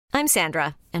I'm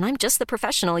Sandra, and I'm just the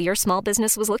professional your small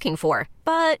business was looking for.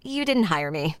 But you didn't hire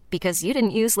me because you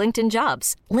didn't use LinkedIn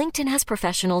Jobs. LinkedIn has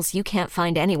professionals you can't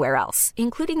find anywhere else,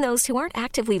 including those who aren't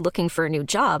actively looking for a new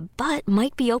job, but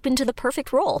might be open to the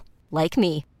perfect role, like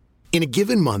me. In a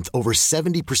given month, over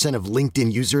 70% of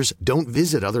LinkedIn users don't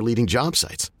visit other leading job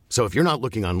sites. So if you're not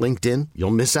looking on LinkedIn,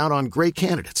 you'll miss out on great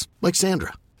candidates like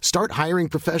Sandra. Start hiring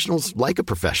professionals like a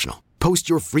professional. Post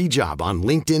your free job on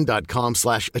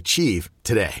linkedin.com/achieve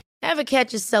today. Ever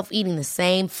catch yourself eating the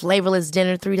same flavorless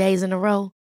dinner 3 days in a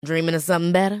row? Dreaming of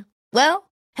something better? Well,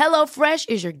 HelloFresh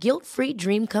is your guilt-free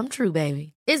dream come true,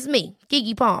 baby. It's me,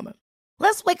 Keke Palmer.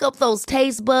 Let's wake up those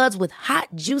taste buds with hot,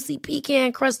 juicy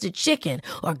pecan-crusted chicken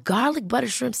or garlic butter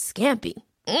shrimp scampi.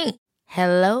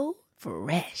 Hello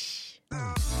Fresh.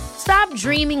 Stop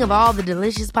dreaming of all the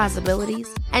delicious possibilities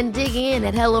and dig in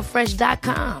at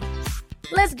HelloFresh.com.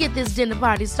 Let's get this dinner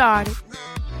party started.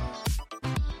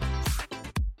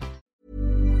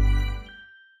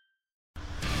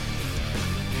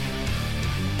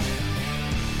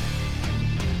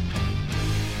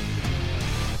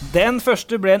 Den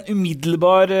første ble en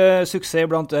umiddelbar suksess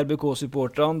blant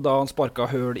RBK-supporterne da han sparket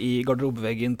høl i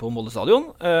garderobeveggen på Molde stadion.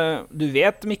 Du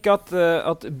vet, Mikke,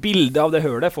 at bildet av det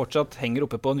hølet fortsatt henger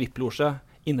oppe på en VIP-losje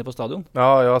inne på stadion?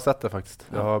 Ja, jag har sett det faktiskt.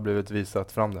 Jag har blivit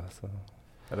visat fram det, så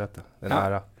jag vet det. Det är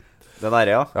nära. Det är nära,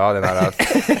 ja? Ja, det är nära.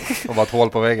 Och bara ett hål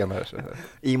på väggen där. Så.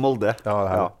 I Molde? Ja, det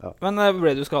här. Ja. Men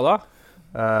ble du skadet?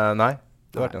 Nej,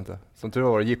 det var det inte. Som tur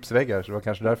var det gipsväggar, så det var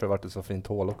kanske därför det var ett så fint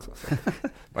hål också. Så.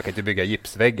 Man kan inte bygga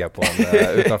gipsväggar på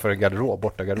utanför en garderob,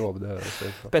 borta garderob.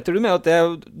 Petter, du mener at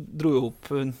jeg dro opp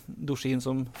Dorsin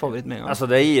som favoritt med en gang? Altså,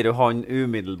 det gir jo han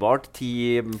umiddelbart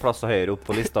 10 plasser høyere opp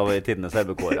på lista av i tidenes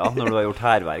RBK-er, når du har gjort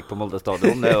herverk på Molde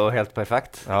stadion. Det er jo helt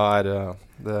perfekt. Ja,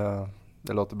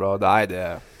 det låter bra. Nej,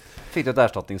 det... Fick du ett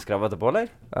erstatningskrav etterpå, eller?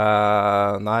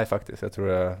 Nej, faktiskt. Jag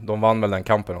tror de vann väl den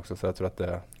kampen också, så jag tror att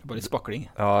det... Bare litt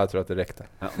spakling. Ja, jeg tror at det rekte.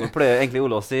 Ja, nå pleier egentlig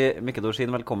Ole å si Mikke Dorsin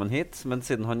velkommen hit, men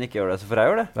siden han ikke gjør det, så får jeg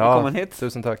gjøre det. Velkommen hit.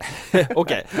 Tusen takk.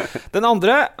 Ok. Den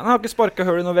andre, han har ikke sparket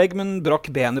høl i noen vegg, men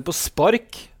brakk benet på spark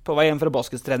på vei hjem fra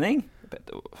basketstrening.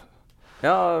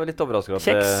 Ja, litt overrasket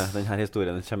at denne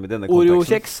historien kommer i denne konteksten.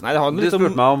 Oreo-kjeks. Nei, det handler du litt om...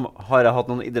 spurte meg om, har jeg hatt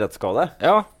noen idrettsskade?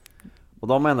 Ja. Og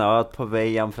da mener jeg at på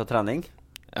vei hjem fra trening...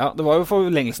 Ja, det var jo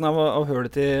forlengelsen av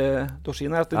hølet til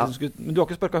Dorsin her. Men du har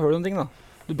ikke sparket høl i noen ting da?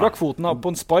 Du brakk foten av på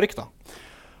en spark da.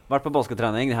 Vært på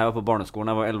basketrening, her var på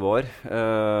barneskolen, jeg var 11 år.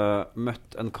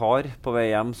 Møtt en kar på vei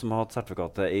hjem som har hatt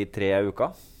sertifikatet i 3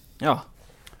 uker. Ja.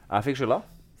 Jeg fikk skylda.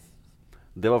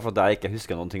 Det var for at jeg ikke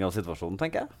husker noen ting av situasjonen,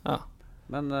 tenker jeg. Ja.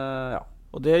 Men, ja.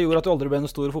 Og det gjorde at du aldri ble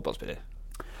en stor fotballspiller?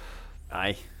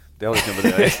 Nei, det hadde ikke noe med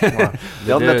det å gjøre.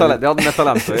 Det hadde med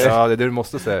talent å gjøre. Ja, det er det du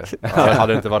måste se. Ja, det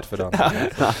hadde ikke vært for den.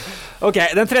 Ok,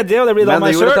 den tredje, og det blir da meg selv. Men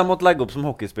det gjorde at jeg måtte legge opp som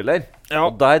hockeyspiller. Ja.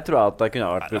 Og der tror jeg at jeg kunne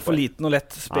ha vært for liten og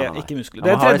lett spil, ikke muskler.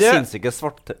 Man har sinnssyke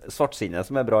svartsinne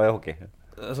som er bra i hockey.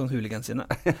 Sånn huligansinne.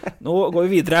 Nå går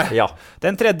vi videre. Ja.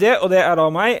 Den tredje, og det er da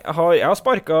meg, jeg har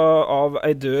sparket av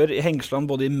ei dør i Hengsland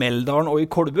både i Meldalen og i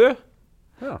Kolbu.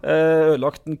 Ja.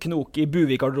 Lagt en knoke i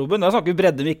Buvik-garderoben. Da snakker vi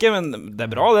bredde, Mikke, men det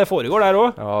er bra, det foregår der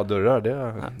også. Ja, dører,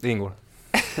 det inngår.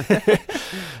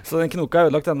 Så den knoka er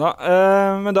ødelagt enda.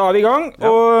 Men da er vi i gang,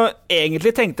 og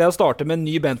egentlig tenkte jeg å starte med en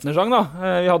ny Bentner-sang da.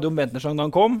 Vi hadde jo en Bentner-sang da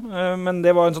han kom, men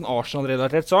det var en sånn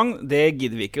Arsenal-relatert sang. Det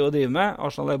gidder vi ikke å drive med.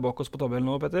 Arsenal er bak oss på tabellen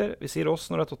nå, Petter. Vi sier oss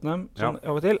når det er Tottenham, sånn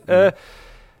av og til.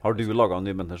 Har du laget en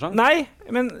ny Bentner-sang? Nei,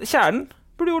 men Kjernen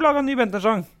burde jo laget en ny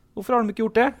Bentner-sang. Hvorfor har de ikke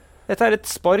gjort det? Dette er et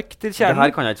spark til Kjernen. Det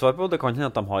her kan jeg ikke svare på. Det kan hende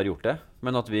at de har gjort det,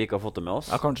 men at vi ikke har fått det med oss.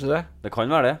 Ja, kanskje det. Det kan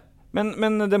være det.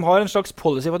 Men de har en slags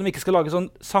policy for at de ikke skal lage sånn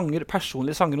sanger,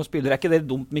 personlige sanger og spillere. Er ikke det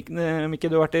dumt, Mikke?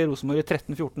 Du har vært i Rosenborg i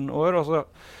 13-14 år, og så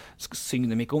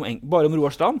synger de ikke bare om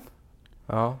Roar Strand.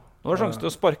 Ja. Nå har du sjanse til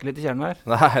å sparke litt i Kjernen her.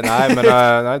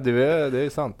 Nej, det är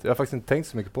sant. Jag har faktiskt inte tänkt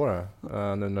så mycket på det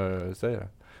nu när du säger det.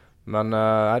 Men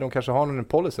de kanske har någon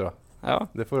policy då. Ja.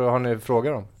 Det får ni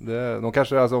fråga dem. De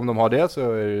kanske, alltså, om de har det så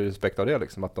är det respekt av det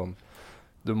liksom, att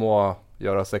du må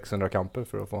göra 600 kamper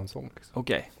för att få en sång liksom.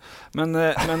 Okej. Men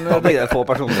da blir det få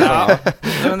personer. Ja.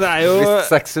 Men det er jo hvis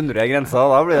 600 er grensa,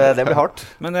 da blir det blir hardt.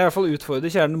 Men det er i hvert fall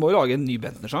utfordret Kjernen. Du må jo lage en ny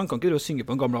Bentner-sang. Kan ikke du synge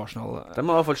på en gamle Arsenal? Det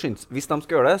må i hvert fall skynde. Hvis de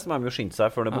skal gjøre det, så må de jo skynde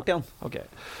seg før det er bort igjen. Okay.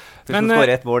 Hvis de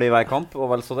skårer et mål i hver kamp,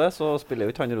 og vel så det, så spiller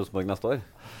jo ikke han i Rosenborg neste år.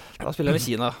 Da spiller vi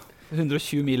Kina.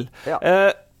 120 mil. Ja.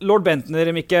 Lord Bentner,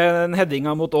 Mikke, den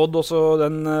headinga mot Odd, og så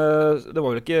det var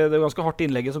vel ikke, det var ganske hardt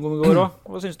innlegget som kom i går også.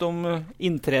 Hva synes du om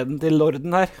inntreden til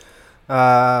Lorden her?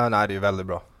 Nej, det är ju väldigt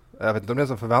bra. Jag vet inte om det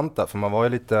är som förväntat, för man var ju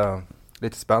lite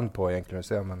spänd på egentligen att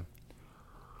se, men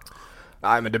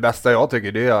nej, men det bästa jag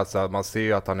tycker det är alltså att man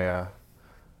ser att han är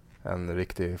en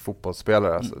riktig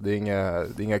fotbollsspelare. Alltså. Det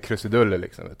är inga krusiduller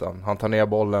liksom, utan han tar ner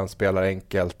bollen, spelar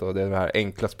enkelt, och det är det här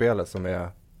enkla spelet som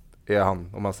är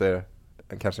han, om man säger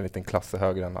kanske en liten klass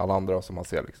högre än alla andra som man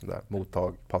ser liksom där.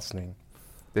 Mottag, passning.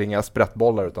 Det är inga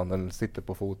sprättbollar, utan den sitter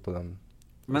på fot och den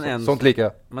sånt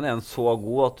lika. Men är en så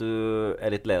god att du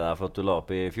är lite lei deg för att du la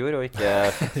upp i fjol och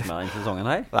inte fick med den säsongen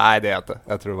här? Nej, det är inte.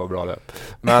 Jag tror det var bra det.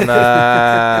 Men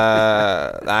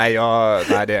nej,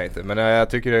 det är inte. Men jag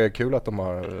tycker det är kul att de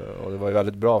har, och det var ju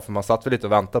väldigt bra, för man satt väl lite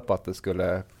och väntade på att det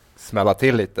skulle smälla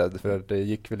till lite, för det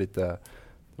gick väl lite,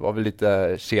 det var väl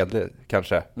lite kedligt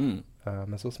kanske.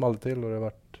 Men så small det till, och det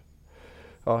har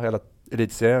varit hela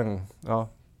elitserien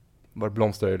var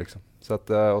blomstrar liksom. Så att,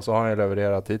 och så har han ju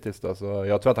levererat hittills då, så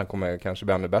jag tror att han kommer kanske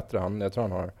bli ännu bättre. Jag tror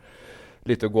han har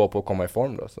lite att gå på att komma i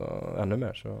form då, så ännu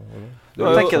mer. Så,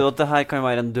 tänker du att det här kan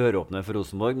vara en dörröppnare för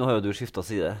Rosenborg? Nu har ju du skiftat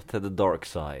sida till the dark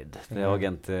side, till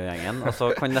agentgängen. Alltså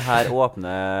kan det här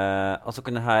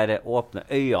öppna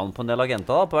ögonen på en del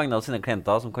agenter då, på vägnar av sina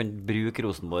klienter som kan bruka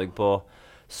Rosenborg på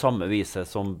samma vis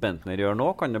som Bentner gör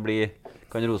nu?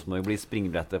 Kan Rosenborg bli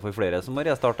springbrättet för flera som har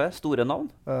restartat? Stora namn?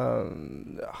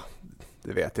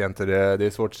 Det vet jag inte. Det är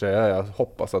svårt att säga. Jag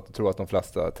hoppas att tror att de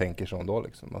flesta tänker så ändå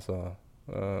liksom. Alltså,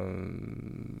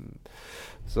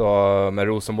 så med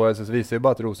Rosenborg så visar ju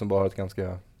bara att Rosenborg har ett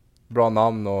ganska bra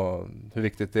namn, och hur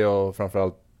viktigt det är att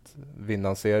framförallt vinna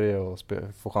en serie och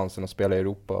få chansen att spela i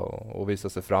Europa och visa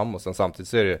sig fram. Och sen samtidigt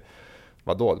så är det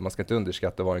man ska inte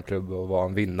underskatta att vara en klubb och vara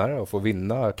en vinnare och få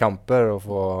vinna kamper och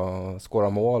få skåra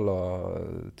mål, och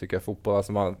tycka fotboll,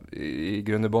 alltså i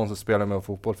grund och botten så spelar man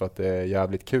fotboll för att det är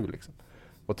jävligt kul liksom.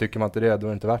 Och tycker man inte det, då är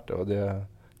det inte värt det, och det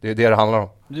är det handlar om.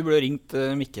 Du blev ringt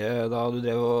Micke da du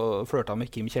drev och flørta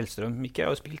med Kim Kjellström. Micke har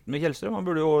ju spilt med Kjellström, han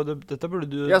borde ju, detta borde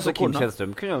du... Ja, så Kim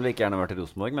Kjellström kunde ju lika gärna varit i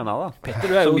Rosenborg, men då. Petter,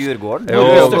 du är ju Djurgården. Du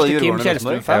är ju största Kim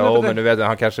Kjellström-fan. Ja, men du vet,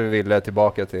 han kanske ville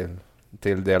tillbaka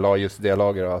till det laget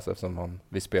då, alltså, eftersom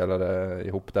vi spelade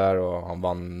ihop där och han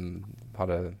vann,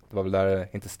 det var väl där,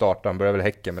 inte starta, han började väl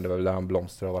Häcken, men det var väl där han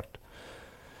blomstrade och varit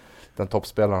den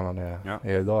toppspelaren han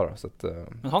är idag då, så att,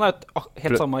 men han är ett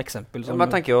helt samma exempel som... Man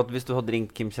tänker ju att hvis du hade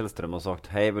ringt Kim Kjellström och sagt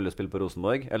hej, vill du spela på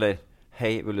Rosenborg, eller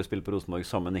hej, vill du spela på Rosenborg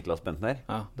som med Niklas Bentner?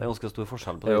 Ja. Det är ganska stor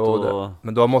forskjell på det.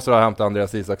 Men då måste du ha hämtat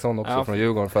Andreas Isaksson också från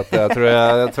Djurgården, för att jag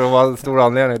tror det var en stor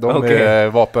anledning. De är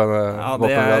vapen. Ja,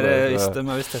 det är visst de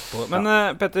har vi sett på.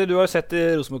 Men Petter, du har sett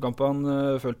i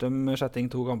Rosenborg-kampen, följt dem Skjetting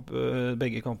 2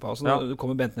 begge kamper. Altså,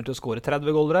 kommer Bentner till att skåre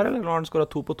 30 goller där, eller har han skårat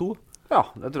 2 på 2? Ja,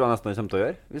 det tror jag nästan kommer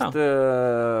att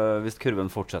göra. Hvis kurven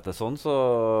fortsätter sånn,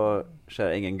 så ser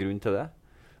jag ingen grunn till det.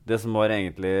 Det som har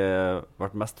egentligen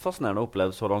varit mest fascinerande att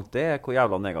uppleva så långt, det är hur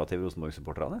jävla negativ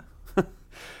Rosenborg-supportrarna är.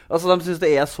 Alltså, de syns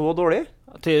det är så dåligt.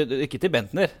 Inte till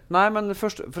Bentner. Nej, men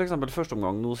för exempel första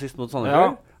omgång, nu sist mot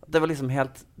Sandefjord, det var liksom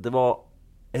det var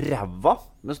räva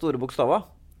med stora bokstäver.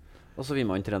 Och så vinner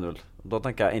man 3-0. Då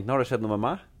tänker jag, enten har det skett något med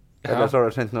mig, eller så har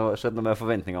det skett något med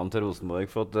förväntningarna till Rosenborg,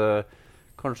 för att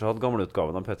kanske hade gamla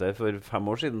utgåvan av Petter för 5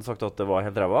 år sedan sagt att det var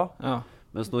helt räva. Ja.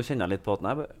 Men nu känner jag lite på att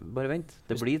nej, bara vänt.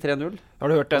 Det blir 3-0. Har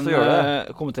du hört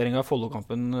den kommenteringen av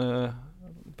Follo-kampen?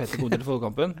 Petter kom till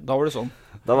Follo-kampen. Då var det sån.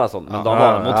 Då var det sån. Men då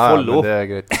var det mot Follo.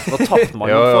 Då tappade man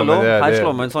mot Follo. Här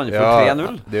slår man Sandefjord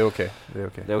 3-0. Det är okej.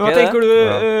 Vad tänker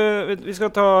du? Vi ska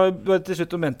ta till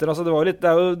slut om Bentner. Alltså,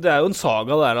 det är ju en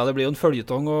saga där. Det blir ju en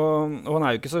följetong, och han är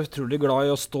ju inte så otroligt glad i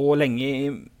att stå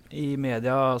länge i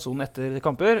mediazonen efter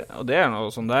kamper, och det är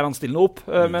något sånt där han stiller upp.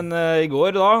 Men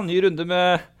igår då, ny runde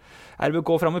med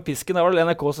RBK fram med pisken. Det var det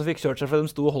NRK som fick kört sig, för de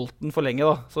stod och holdt den för länge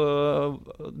då. Så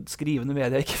skrivende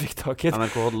media inte fick tag i.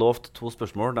 NRK hade lovt 2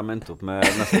 spørsmål, de endte upp med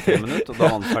nästan 3 minuter, och då var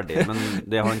han färdig. Men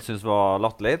det han syntes var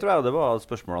latterlig, tror jag, det var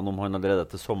spørsmålet om han allerede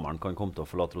til sommeren kan komme til å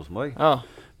forlate Rosenborg. Ja.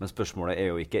 Men spørsmålet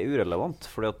er jo ikke urelevant,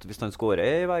 fordi at hvis han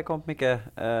skårer i hver kamp,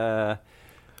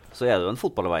 så är det ju en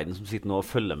fotbollsvärld som sitter nu och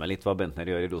följer med lite vad Bentner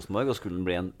gör i Rosenborg, och skulle den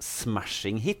bli en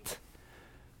smashing hit,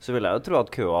 så vill jag ju tro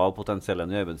att köa av potentiella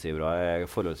nyarbetsgivare är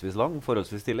förhållsvis lång,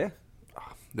 förhållsvis stilig.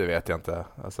 Det vet jag inte.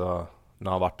 Alltså,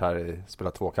 när han har varit här och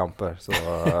spelat 2 kamper, så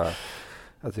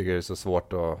jag tycker det är så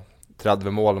svårt att 30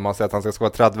 mål, om man säger att han ska skåra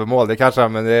 30 mål, det kanske,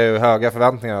 men det är ju höga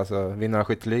förväntningar. Alltså, vinner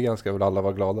skytteligan ska väl alla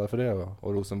vara glada för det,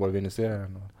 och Rosenborg vinner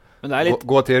serien. Men det är lite...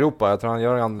 gå till Europa. Jag tror han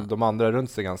gör de andra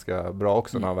runt sig ganska bra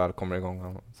också när han väl kommer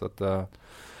igång. Så att,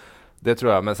 det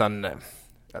tror jag. Men sen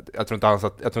jag tror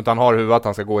inte han har huvudet att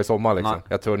han ska gå i sommar liksom.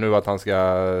 Jag tror nu att han ska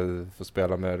få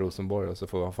spela med Rosenborg, och så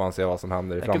får han se vad som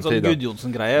händer i framtiden. Det är inte sån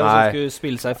Gudjonsson-greie som skulle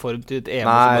spela sig i form till ett EM.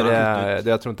 Nej,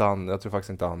 jag tror faktiskt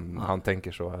inte han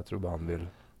tänker så. Jag tror bara han vill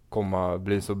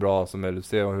bli så bra som möjligt,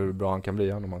 se hur bra han kan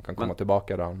bli om man kan komma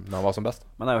tillbaka där när han var som bäst.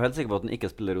 Men jag är ju helt säker på att han inte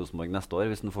spelar Rosenborg nästa år,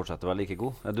 hvis han fortsätter vara lika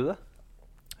god. Är du det?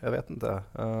 jag vet inte.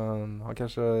 Han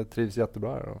kanske trivs jättebra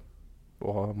här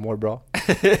och mår bra.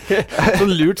 Så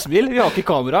lurt smil, vi har inte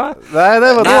kamera. Nej,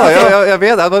 vadå? Jag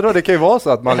vet, vadå? Det kan ju vara så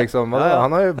att man liksom,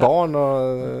 han har ju barn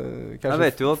och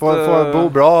kanske får bo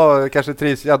bra, kanske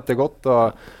trivs jättegott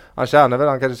och han känner väl,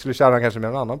 han kanske skulle tjäna kanske med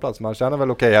en annan plats, men han känner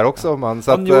väl okej här också. Man,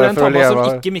 så han att, gjorde en tabba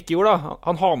som inte Micke gjorde.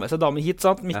 Han har med sig damer hit,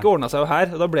 sant? Micke ordnade sig jo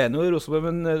här, och då blev det ju Rosenborg,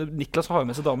 men Niklas har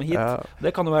med sig damer hit. Ja.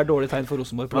 Det kan ju vara dåligt tegn för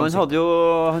Rosenborg. Men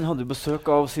han hade ju besök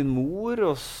av sin mor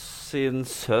och sin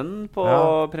son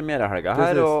på premiärhelga här.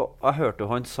 Precis. Och jag hörde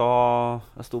han sa,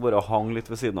 jag stod bara och hang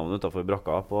lite vid sidan av utanför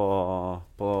brakka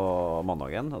på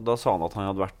måndagen. Och då sa han att han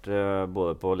hade varit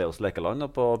både på Leos lekeland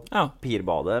och på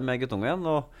pirbadet med guttungen,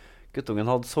 och guttungen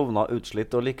hade sovnat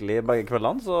utslitt och lycklig bägge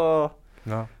kvällarna, så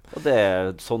och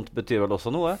det sånt betyder väl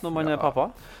också något när man är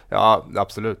pappa. Ja,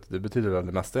 absolut. Det betyder väl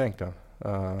det mesta egentligen.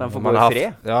 Den får gå i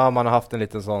fred. Ja, man har haft en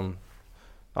liten sån,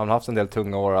 man har haft en del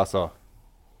tunga år alltså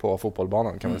på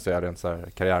fotbollsbanan kan man säga, rent så här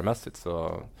karriärmässigt,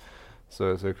 så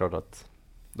är det klart att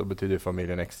då betyder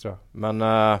familjen extra. Men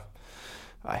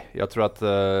nej, jag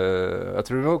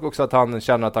tror nog också att han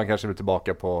känner att han kanske vill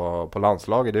tillbaka på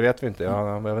landslaget. Det vet vi inte.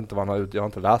 Jag vet inte vad han har jag har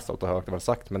inte läst och hört vad han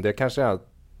sagt, men det kanske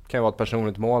kan vara ett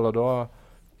personligt mål, och då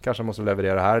kanske måste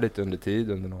leverera här lite under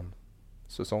tid under någon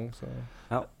säsong, så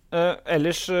ja.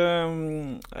 Ellers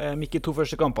Micke, 2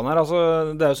 første kampene her, altså,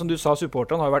 det er jo som du sa,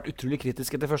 supporterne har jo vært utrolig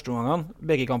kritiske til første omgangen,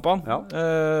 begge kampene.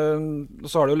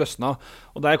 Så har det jo løsnet,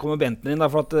 og der kommer Bentner inn der,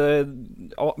 for at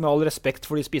med all respekt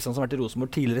for de spissene som har vært i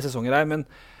Rosenborg tidligere sesonger her, men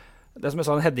det som jeg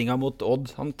sa, den headinga mot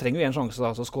Odd, han trenger jo en sjanse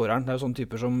da, så skårer han. Det er jo sånne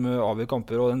typer som avgjør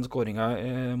kamper, og den skåringa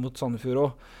mot Sandefjord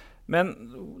også. Men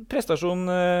prestasjon,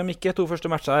 Micke, 2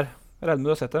 første matcher her, regner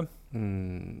med du har sett dem?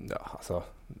 Ja, alltså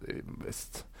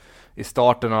visst. I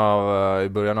starten i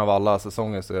början av alla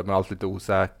säsonger så är man alltid lite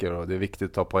osäker, och det är viktigt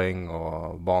att ta poäng,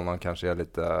 och banan kanske är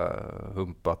lite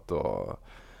humpat, och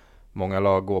många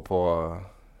lag går på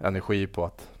energi på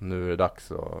att nu är det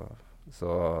dags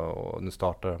och nu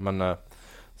startar. Men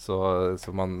så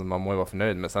man må ju vara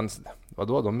förnöjd, men sen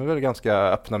vadå, de är väl ganska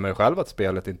öppna med själva att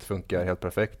spelet inte funkar helt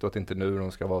perfekt och att inte nu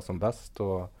de ska vara som bäst.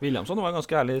 Och Williamson var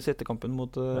ganska ärlig i sittekampen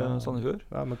mot Sandefjord.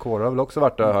 Ja, men Kåre har väl också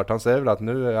varit där, hört. Han säger väl att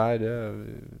nu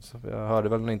jag hörde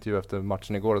väl en intervju efter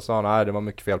matchen igår och sa nej, det var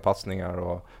mycket felpassningar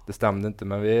och det stämde inte,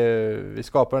 men vi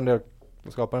skapar en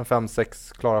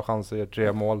 5-6 klara chanser, gör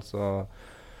 3 mål, så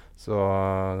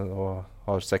och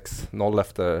har 6-0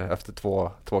 efter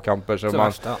två kamper, så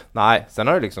man, nej, sen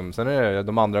är det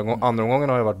de andra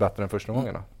omgångarna har ju varit bättre än första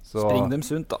omgångarna. Spring dem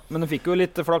sunt da. Men de fikk jo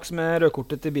litt flaks med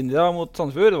rødkortet til Bindia mot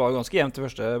Sandefjord. Det var jo ganske jevnt til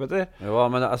første, Petter. Ja,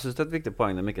 men jeg synes det er et viktig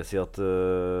poeng de ikke sier at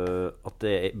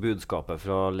det budskapet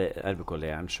fra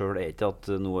RBK-lederen selv er ikke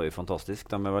at noe er fantastisk.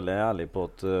 De er veldig ærlige på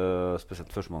at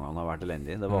spesielt førstemangen har vært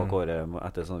elendig. Det var Kåre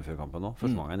etter Sandefjord-kampen nå.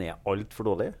 Førstemangen er alt for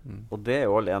dårlig, og det er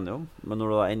jo alle enige om. Men når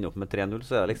du da ender opp med 3-0,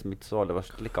 så er det liksom ikke så alle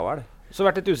verst likevel. Så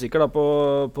har vært litt usikker da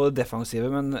på det defensive,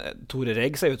 men Tore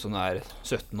Regg ser ut som han er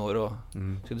 17 år og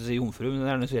skal du si jomfru, men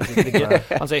det er så helt ikke.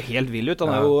 Han ser helt vill ut. Jeg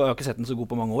har ikke sett den så god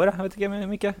på mange år, jeg vet ikke,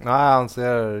 Mikke. Nej, han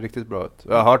ser riktigt bra ut.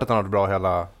 Jag har hört att han har varit bra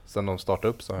hela sen de startade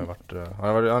upp, så han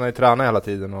har ju tränat hela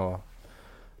tiden, och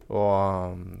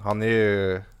han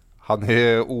är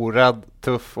ju orädd,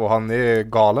 tuff, och han är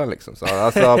galen liksom, så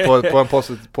alltså på en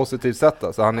positiv sätt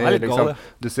alltså. Han är liksom,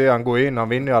 du ser han går in, han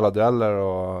vinner ju alla dueller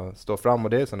och står fram, och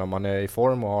det är så när man är i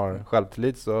form och har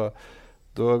självtillit, så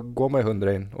då går man ju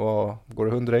 100 in, och går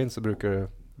du 100 in så brukar du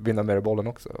vinna mer i bollen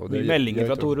också. Och det meldinger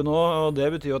fra Tore nå, og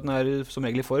det betyr at den er som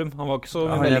regel i form. Han var ikke så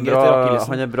meldinger etter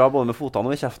Akillesen. Han er bra både med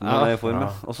fotene og i kjeften når han er i form.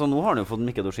 Og så nå har han jo fått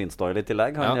Mikke Dorsin-style i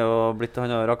tillegg. Han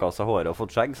har rakket seg håret og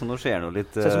fått skjegg, så nå ser han jo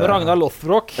litt ser som Ragnar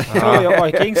Lothbrok i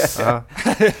Vikings.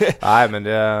 Nej,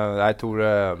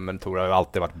 men Tore har ju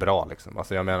alltid varit bra liksom.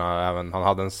 Alltså jag menar, även han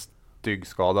hade en stygg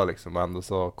skada liksom, och ändå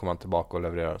så kom han tillbaka och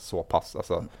levererade så pass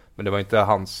alltså. Men det var inte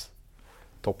hans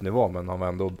toppnivå, men han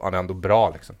är ändå bra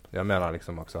liksom. Jag menar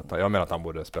liksom också att han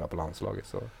borde spela på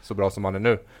landslaget så bra som han är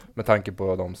nu, med tanke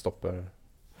på de stopper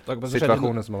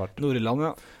situationen som har varit. Nordirland,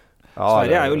 ja.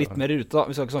 Sverige är ju lite mer ute då.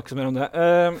 Vi ska inte snacka mer om det.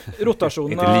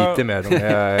 Rotationen inte lite mer, de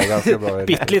är ganska bra.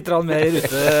 Bitte lite mer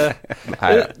ute.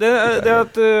 Det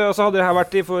att alltså hade det här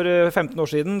varit för 15 år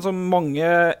sedan, som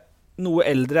många noe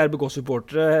eldre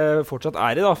RBK-supportere fortsatt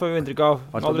er i da, for vi inntrykk av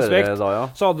all respekt,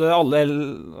 så hadde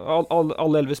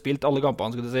alle 11 spilt alle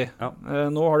kampene, skulle jeg si.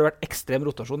 Nå har det vært ekstrem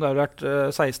rotasjon. Det har vært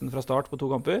 16 fra start på 2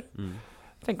 kamper.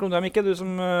 Tenker du om det, Mikke? Du som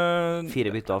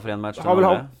 4 bytter for en match. Har vel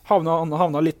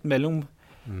havna litt mellom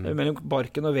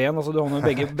barken og veden, altså du havna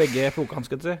begge epokene,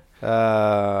 skal jeg si.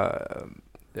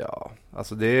 Ja,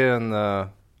 alltså det är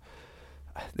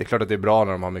Det är klart att det är bra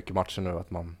när de har mycket matcher nu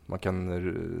att man kan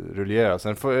rullera.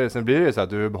 Sen blir det ju så att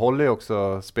du behåller ju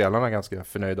också spelarna ganska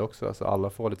förnöjda också. Alltså alla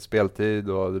får lite speltid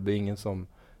och det blir ingen som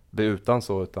blir utan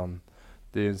så, utan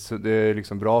det är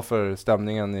liksom bra för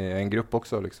stämningen i en grupp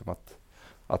också liksom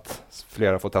att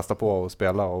flera får testa på och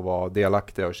spela och vara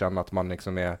delaktiga och känna att man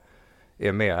liksom är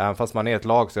med. Även fast man är ett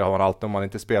lag så har man alltid, om man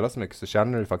inte spelar så mycket så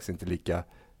känner du faktiskt inte lika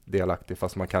delaktig,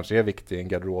 fast man kanske är viktig i en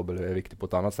garderob eller är viktig på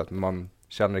ett annat sätt, men man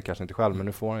känner det kanske inte själv. Men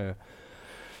nu får ju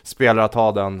spelare att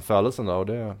ha den födelsen då, och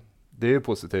det är ju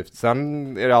positivt.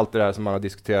 Sen är det alltid det här som man har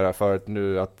diskuterat förut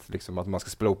nu, att man ska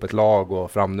spela upp ett lag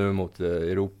och fram nu mot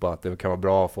Europa, att det kan vara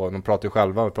bra att få, de pratar ju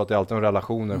själva, vi pratar ju alltid om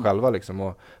relationer själva liksom,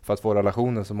 och för att få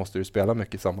relationer så måste du spela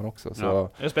mycket samman också. Så. Ja.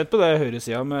 Jag är spent på det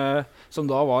høyresida som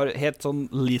da var helt sånn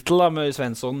little med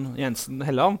Svensson, Jensen,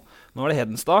 Helland. Nå er det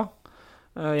Hedenstad,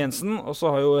 Jensen, og så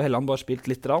har jo Helland bare spilt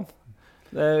litt rann.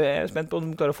 Jeg er spent på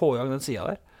om de klarer å få i gang den siden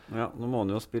der. Ja, nå må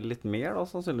han jo spille litt mer da,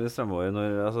 sannsynligvis fremover.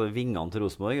 Altså, vingene til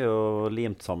Rosenborg er jo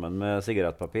limt sammen med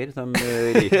sigarettpapir. De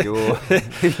ryker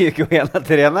jo igjen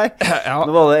etter en her. Ja.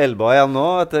 Nå var det Elba igjen nå,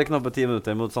 etter knappe 10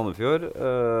 minutter mot Sandefjord.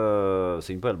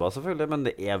 Synd på Elba selvfølgelig, men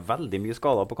det er veldig mye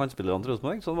skader på kantspillerne til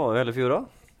Rosenborg. Sånn var det hele fjorda.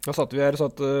 Da satt vi her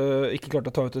og ikke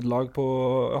klarte å ta ut et lag på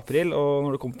april, og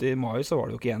når det kom til mai så var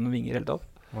det jo ikke igjen noen vinger helt tatt.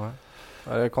 Nei,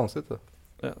 det er konstigt det.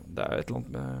 Ja, det er et eller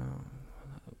annet med...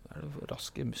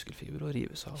 raske muskelfiber og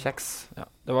rives av. Kjeks. Ja,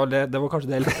 det var kanskje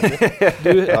det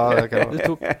ja, det kan du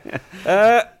tok.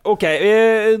 Ok,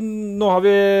 nå har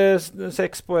vi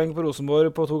 6 poeng på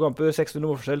Rosenborg på 2 kamper, 600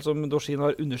 målforskjell som Dorsin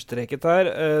har understreket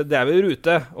her. Det er vi i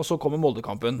rute, og så kommer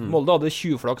Molde-kampen. Molde hadde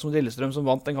 20 flaks mot Lillestrøm som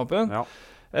vant den kampen. Ja.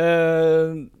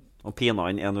 Og pina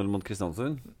inn 1-0 mot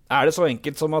Kristiansund. Er det så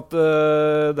enkelt som at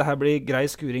det her blir grei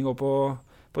skuring på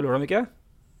lørdag, ikke?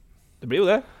 Det blir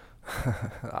jo det.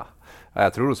 Ja. Ja,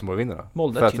 jag tror Rosenborg vinner då.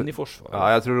 Molde är tynn i försvar.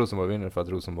 Ja, jag tror Rosenborg vinner för att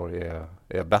Rosenborg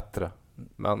är bättre.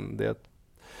 Men det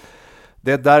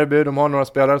är ett derby, de har några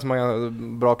spelare som har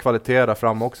bra kvalitet där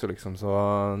fram också liksom. Så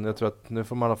jag tror att nu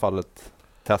får man i alla fall ett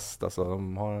test. Alltså,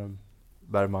 de har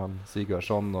Bergman,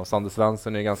 Sigurdsson och Sander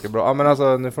Svensson är ganska bra. Ja, men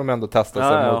alltså nu får de ändå testa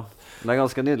sig mot. Det är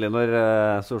ganska nydelig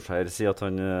när Solskjær säger att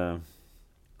han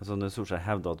altså når Solskjær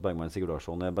hevder at Bergman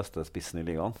Sigurdsson er beste spissen i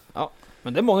ligaen. Ja,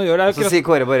 men det må han gjøre. Så sier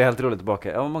Kåre bare helt rolig tilbake.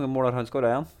 Ja, hvor mange mål har han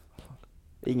skåret igjen?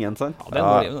 Ingen, sant?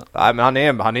 Ja, nej, men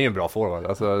han är en bra forward.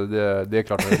 Alltså det är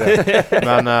klart det.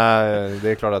 Men det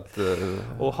är klart att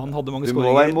och han hade många skåringer.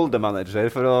 Du må være Molde-manager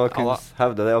for å kunne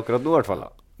hevde det akkurat nå i hvert fall.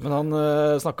 Men han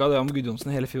snakket om Gudjonsen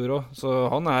hele fjor også, så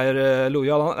han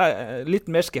lojal. Han litt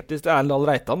mer skeptisk til Erlend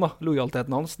Reitan, da,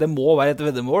 lojaliteten hans. Det må være et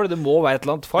veddemål, det må være et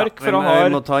eller annet fark, for han har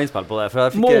må ta innspill på det, for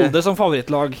jeg fikk, Molde som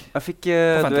favorittlag. Jeg fikk,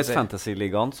 du vet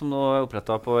Fantasy-ligaen som nå er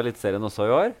opprettet på Elitserien også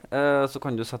i år, så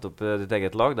kan du sette opp ditt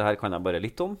eget lag. Det her kan jeg bare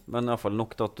litt om, men i hvert fall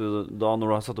nok til at du da, når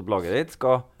du har satt opp laget ditt,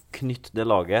 skal knytte det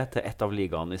laget til et av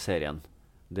ligaene i serien.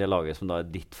 Det laget som da er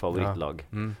ditt favorittlag.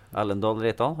 Ja. Erlend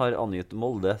Reitan har angitt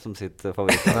Molde som sitt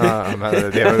favorittlag. Ja, men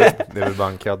det er vel bare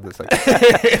en kødd, sagt.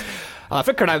 Han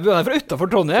fra Klæbu, han fra utenfor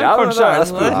Trondheim. Ja, kanskje jeg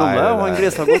spurte noe med, og han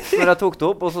grisa godt når jeg tok det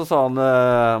opp, og så sa han,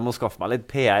 må skaffe meg litt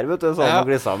PR, vet du, så han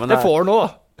grisa. Men det får nå.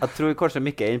 Jeg tror kanskje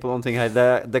Mikke er inn på noen ting her.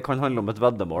 Det kan handle om et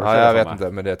veddemål. Ja, jeg vet ikke,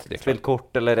 men det er klart. Spilt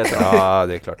kort eller et. Ja,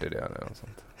 det er klart det er noe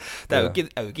sånt. Det er jo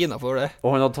ikke innenfor det.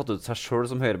 Og han hadde tatt ut seg selv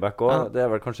som høyreback også. Ja. Det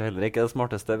er vel kanskje heller ikke det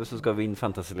smarteste hvis du skal vinne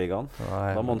Fantasy-ligaen.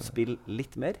 Da må han spille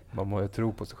litt mer. Man må jo tro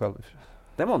på seg selv.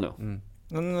 Det må han jo.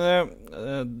 Men,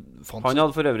 han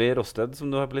hadde for øvrig Rosted, som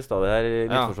du har på lista det her i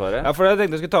Midtforsvaret. Ja, for jeg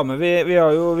tenkte jeg skulle ta med.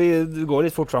 Vi går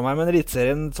litt fort fram her, men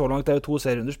Elitserien så langt er jo 2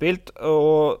 serier underspilt.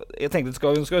 Og jeg tenkte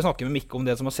vi skal snakke med Mikke om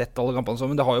det som har sett alle kampene,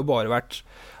 men det har jo bare vært.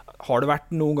 Har det vært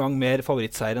noen gang mer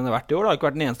favorittseier enn det har vært i år? Det har ikke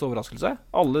vært en eneste overraskelse.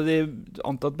 Alle de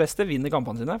antatt beste vinner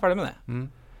kampene sine. Ferdig med det.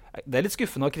 Det er litt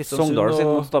skuffende av Kristiansund. Sogndal sin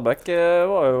mot Stabæk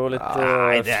var jo litt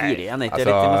 4-1, ikke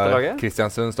litt i neste laget.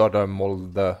 Kristiansund startet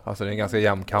Molde. Altså det er en ganske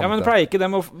jevn kamp. Ja, men pleier ikke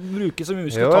dem å bruke så mye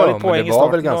muskler, ta litt poeng i starten. Jo, men det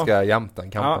var vel ganske jevnt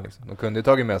den kampen. Liksom. De kunde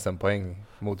ju tagit med sig en poäng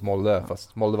mot Molde,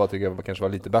 fast Molde tycker jag kanske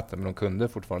var lite bättre, men de kunde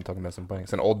fortfarande tagit med sig en poäng.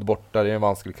 Sen Odd borta, det är en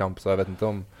vanskelig kamp, så jag vet inte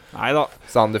om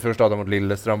Sandefjord startar mot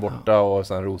Lillestrøm borta och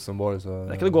sen Rosenborg. Så det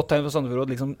är inte ett gott tegn för Sandefjord att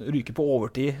liksom ryke på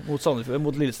overtid mot Sandefjord,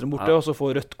 mot Lillestrøm borta, og så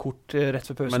få rødt kort rett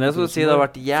før pausen. Men jeg skulle si det har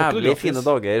vært jævlig fine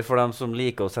dager for dem som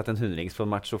liker å sette en hundrings på en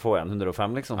match og få igjen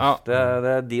 105, liksom. Ja. Det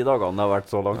er de dagene det har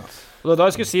vært så langt. Og det er da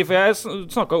jeg skulle si, for jeg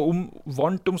snakket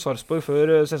varmt om Sarpsborg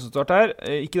før sesongstart her.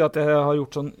 Ikke det at jeg har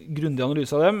gjort sånn grundig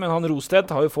analyse av dem, men han Rosted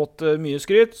har jo fått mye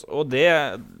skryt, og det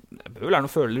bør vel være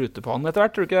noen føler ute på han etter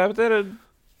hvert, tror du ikke det, Petter?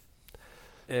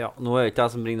 Ja, nå er det ikke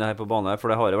jeg som bringer det her på bane, for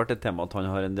det har jo vært et tema at han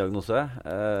har en diagnose,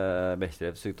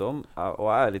 Bechdrevs sykdom, og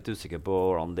jeg er litt usikker på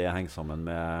hvordan det henger sammen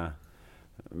med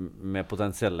med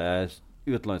potensielle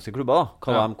utenlandske klubber da.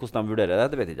 Hvordan de vurderer det,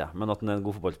 det vet jeg ikke. Men at han en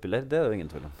god fotballspiller, det det jo ingen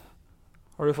tvil om.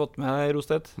 Har du fått med deg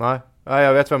Rostedt? Nej,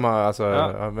 jag vet vem han, alltså,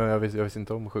 men jag visste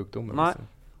inte om sjukdomen. Nej.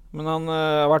 Men han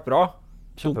har vært bra.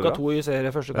 Dunka 2 i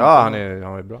serie første kamp. Ja, han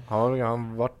är bra.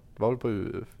 Han var väl på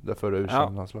det förra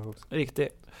U21-landslaget också. Riktig.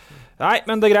 Nei,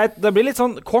 men det greit. Det blir litt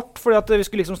sånn kort, fordi at vi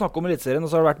skulle liksom snakke om elitserien, og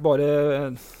så har det vært bare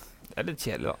Det er litt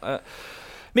kjedelig, da.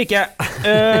 Mikke,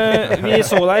 vi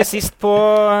så deg sist på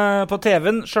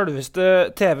TV-en,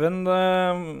 selveste TV-en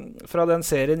fra den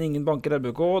serien Ingen banker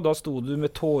RBK. Da sto du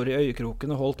med tårer i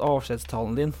øyekroken og holdt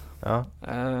avskjedstalen din. Ja.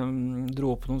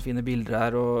 Dro opp noen fine bilder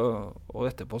her, og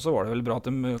etterpå så var det vel bra at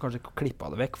de kanskje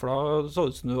klippet det vekk, for da så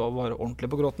ut som du var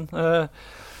ordentlig på gråten.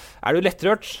 Er du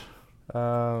lettrørt?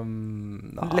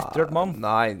 Lettrørt mann?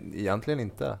 Nej, egentligen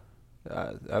inte.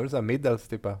 Jag vill säga middels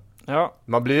typ. Ja.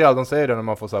 Man blir ju, de säger det när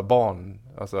man får så här barn,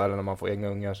 alltså, eller när man får egna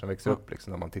ungar som växer upp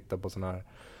liksom, när man tittar på såna här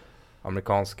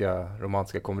amerikanska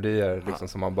romantiska komedier liksom,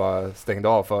 som man bara stängde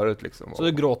av förut liksom. Så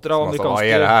du gråter av amerikanska? Vad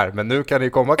är det här? Men nu kan det ju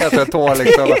komma kanske en tår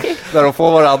liksom, där de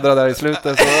får varandra där i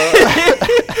slutet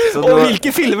så och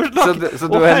vilka filmer snack? Så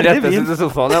du är rätt i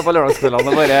soffan på lördagskvällen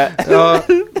och bara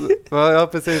ja,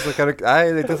 precis, så kan det,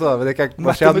 nej, det är inte så, men det kan,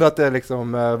 man känner att det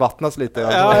liksom vattnas lite.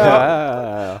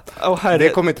 Det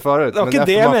kom inte förut. Det var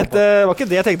inte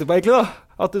det jag tänkte på egentligen då.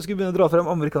 Att du skulle börja dra fram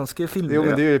amerikanska filmer. Jo,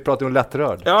 men det är ju pratar om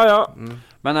lättrörd. Ja.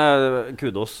 Men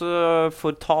kudos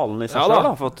for talen i seg selv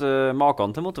da, for at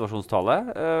maken til motivasjonstale.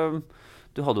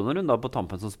 Du hadde jo noen runder på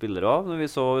tampen som spiller av, når vi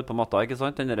så ut på matta, ikke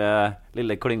sant? Den der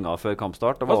lille klynga før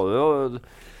kampstart, da var det jo...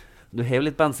 Du hever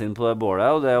litt bensin på det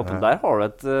bålet, og det oppe der har du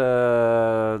et...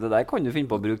 det der kan du finne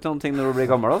på å bruke til noen ting når du blir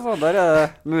gammel, altså. Der er det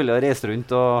mulig å reise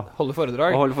rundt og holde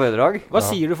foredrag. Hva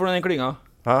sier du for den klynga?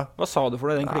 Hva sa du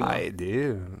for den klynga? Nej,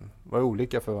 det var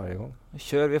olika för varje gång.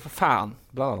 Kör vi för fan,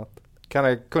 bland annat.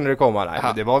 Kunde det komma? Nej,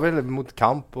 men det var väl mot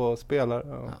kamp och spelare.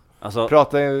 Altså,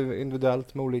 prata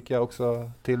individuelt med olika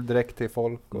också, direkt till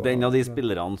folk. Den av de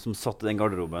spillerne som satt i den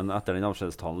garderoben etter den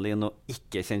avskjedstalen og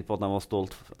ikke kjent på at de var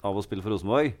stolt av å spille for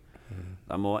Rosenborg,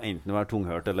 de må enten være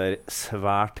tunghørt eller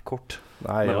svært kort.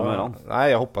 Nej,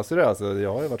 jag hoppas det. Alltså,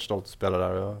 jag har ju varit stolt att spela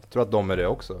där och jag tror att de är det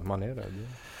också. Man är det.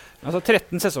 Altså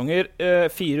 13 sesonger,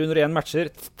 401 matcher,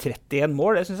 31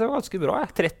 mål, det synes jeg var ganske bra.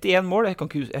 31 mål,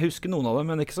 jeg husker noen av dem,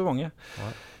 men ikke så mange.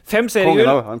 5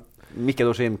 seriegull. Mikkel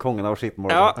Dorsin, kongen av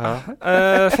skitmål. Ja,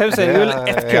 5 seriegull,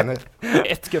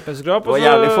 1 cupmesterskap. Det var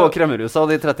jævlig få kremmerhus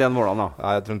av de 31 målene da.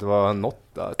 Ja, jeg tror ikke det var något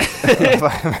där.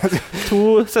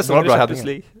 2 sesonger i Champions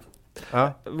League.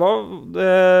 Hva,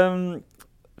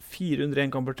 401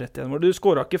 kamper, 31 mål. Du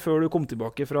skåret ikke før du kom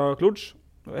tilbake fra Cluj.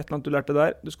 Et eller annet du lærte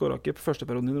der. Du skåret ikke på første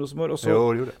perioden i Rosenborg, og så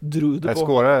dro du på. Jeg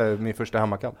skåret min første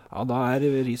hemmakamp. Ja, da er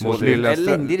research.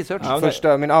 Elendig research.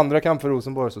 Min andra kamp for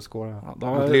Rosenborg så skåret jeg.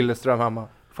 Mot Lillestrøm hemma.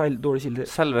 Feil, dårlig kilder.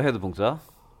 Selve høydepunktet,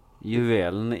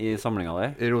 juvelen i samlingen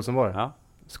der. I Rosenborg? Ja.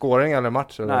 Skåring eller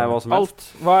match? Eller? Nei, hva som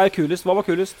helst. Hva er kulest? Hva var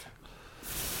kulest?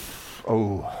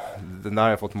 Den där har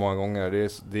jag fått många gånger.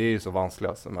 Det är ju så vanskligt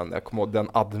alltså. Men jag kommer ihåg den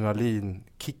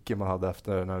adrenalinkicken man hade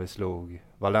efter när vi slog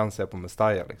Valencia på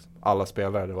Mestalla liksom. Alla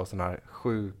spelare, det var sån här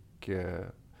sjuk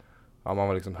man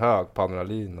var liksom hög på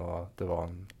adrenalin och det var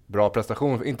en bra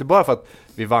prestation. Inte bara för att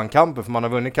vi vann kampen, för man har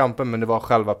vunnit kampen, men det var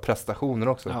själva prestationen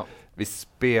också. Ja. Vi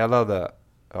spelade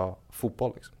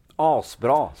fotboll liksom.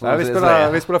 Asbra. Nej,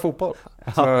 vi spelade fotboll.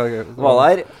 Så, var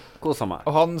där. Kosa meg.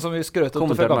 Og han som vi skrøt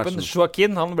opp til kampen,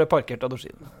 Joaquin, han ble parkert av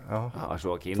Dorsin. Ja,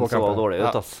 Joaquin så dårlig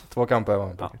ut, ass. 2 kamper var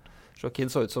han parkert. Joaquin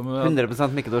så ut som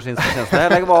 100% Mikkel Dorsins fortjeneste.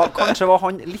 Kanskje var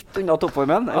han litt unna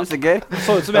toppformen, jeg er usikker.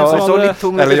 Så ut som en som hadde... Litt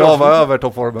tung. Eller jeg var over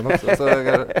toppformen også. Så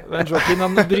men Joaquin,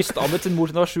 han brystammet sin mor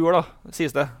til han var 7 år da,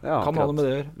 sies det. Ja, kan ha det med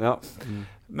det å gjøre. Ja.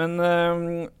 Men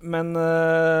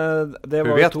det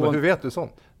var jo 2... Hur vet du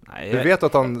sånt? Nei, du vet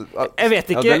at han... Jeg vet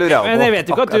ikke, men jeg vet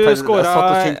ikke at du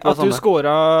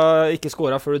ikke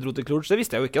skåret før du dro til Cluj. Det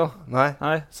visste jeg jo ikke da.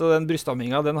 Nei. Så den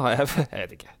brystamminga, den har jeg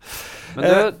vet ikke. Men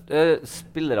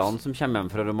spillerne som kommer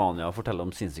hjem fra Romania og forteller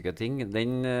om sinnssyke ting,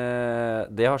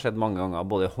 det har skjedd mange ganger,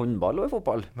 både i håndball og i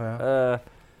fotball.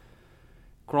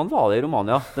 Hvordan var det i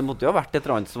Romania? Det måtte jo ha vært et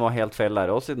eller annet som var helt feil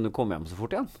der også, siden du kom hjem så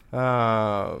fort igjen.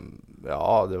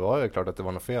 Ja, det var jo klart at det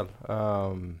var noe fel.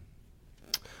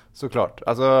 Såklart.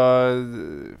 Alltså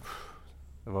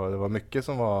det var mycket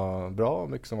som var bra och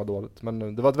mycket som var dåligt,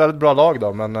 men det var ett väldigt bra lag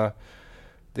då, men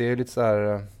det är lite så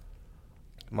här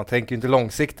man tänker inte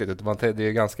långsiktigt utan det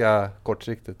är ganska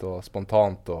kortsiktigt och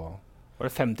spontant och var det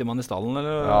 50 man i stallen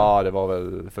eller? Ja, det var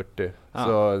väl 40.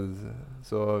 Ja.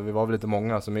 Så vi var väl lite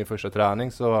många, så min första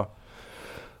träning så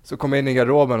Så kom jag in i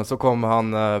garderoben och så kom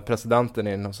han presidenten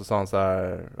in och så sa han så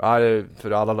här,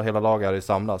 för hela laget hade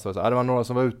samlats, så det var några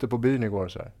som var ute på byn igår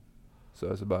så här.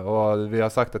 Så bara, och vi har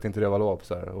sagt att inte det var lov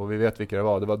så här, och vi vet vilka det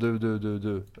var. Det var du.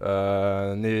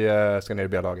 Ni ska ner i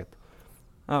B-laget.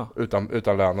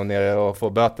 Utan lön och ner och få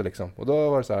böter liksom. Och då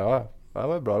var det så här, det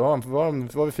var bra. Då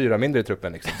var vi 4 mindre i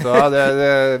truppen liksom. Så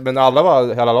men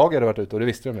hela laget hade varit ute och det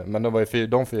visste de ju. Men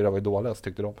de 4 var ju dåliga, så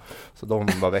tyckte de. Så de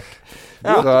var väck.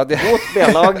 Mot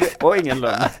B-lag och ingen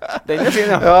lön. Det är fin,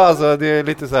 ja, alltså det är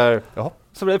lite så här. Ja.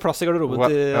 Så blev det plats i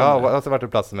garderoben. Ja, så vart det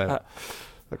plats med.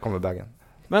 Där kommer bagen.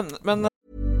 Men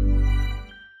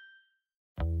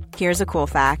Here's a cool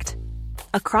fact.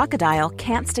 A crocodile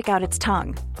can't stick out its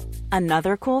tongue.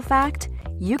 Another cool fact,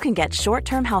 you can get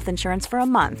short-term health insurance for a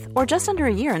month or just under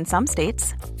a year in some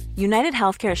states. United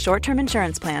Healthcare short-term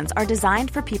insurance plans are designed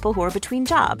for people who are between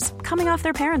jobs, coming off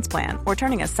their parents' plan, or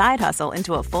turning a side hustle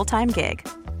into a full-time gig.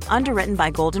 Underwritten by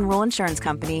Golden Rule Insurance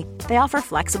Company, they offer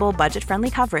flexible,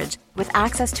 budget-friendly coverage with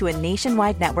access to a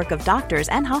nationwide network of doctors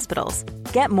and hospitals.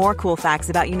 Get more cool facts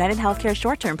about United Healthcare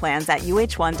short-term plans at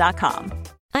uh1.com.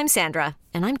 I'm Sandra,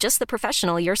 and I'm just the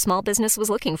professional your small business was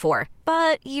looking for.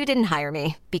 But you didn't hire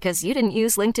me because you didn't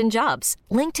use LinkedIn Jobs.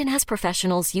 LinkedIn has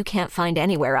professionals you can't find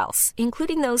anywhere else,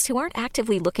 including those who aren't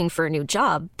actively looking for a new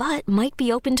job, but might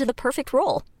be open to the perfect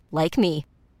role, like me.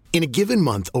 In a given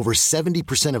month, over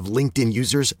 70% of LinkedIn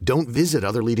users don't visit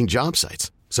other leading job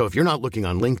sites. So if you're not looking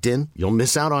on LinkedIn, you'll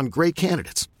miss out on great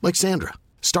candidates like Sandra.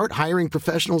 Start hiring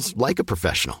professionals like a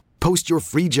professional. Post your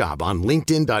free job on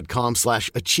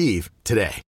linkedin.com/achieve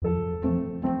today.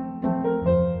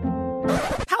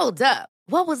 Hold up.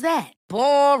 What was that?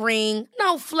 Boring.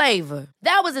 No flavor.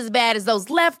 That was as bad as those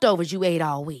leftovers you ate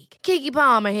all week. Keke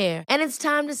Palmer here, and it's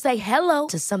time to say hello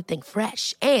to something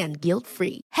fresh and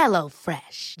guilt-free. Hello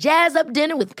Fresh. Jazz up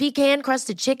dinner with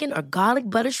pecan-crusted chicken or garlic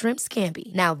butter shrimp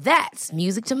scampi. Now that's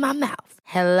music to my mouth.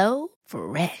 Hello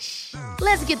Fresh.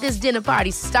 Let's get this dinner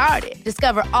party started.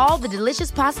 Discover all the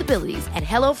delicious possibilities at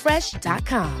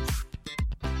hellofresh.com.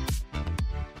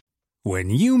 When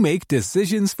you make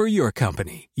decisions for your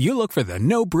company, you look for the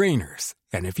no-brainers.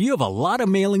 And if you have a lot of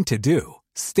mailing to do,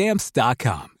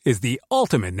 Stamps.com is the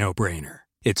ultimate no-brainer.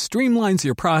 It streamlines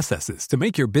your processes to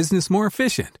make your business more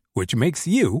efficient, which makes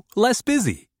you less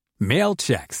busy. Mail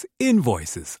checks,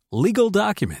 invoices, legal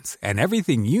documents, and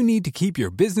everything you need to keep your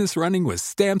business running with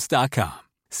Stamps.com.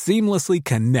 Seamlessly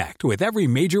connect with every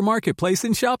major marketplace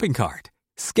and shopping cart.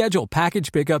 Schedule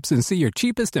package pickups and see your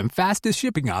cheapest and fastest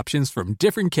shipping options from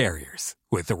different carriers.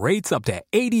 With rates up to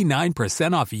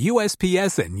 89% off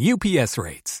USPS and UPS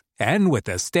rates. And with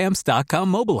the Stamps.com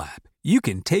mobile app, you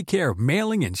can take care of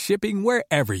mailing and shipping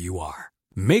wherever you are.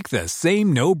 Make the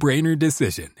same no-brainer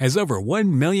decision as over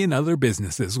 1 million other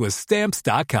businesses with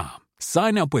Stamps.com.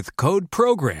 Sign up with code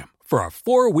PROGRAM for a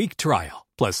 4-week trial,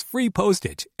 plus free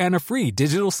postage and a free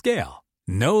digital scale.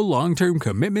 No long-term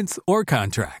commitments or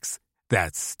contracts.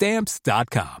 That's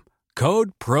Stamps.com.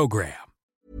 Code PROGRAM.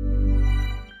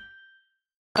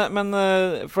 Men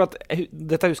för att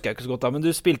detta huskar jag inte så gott av, men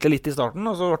du spilte lite i starten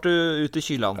och så var du ute i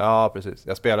kylan. Ja, precis.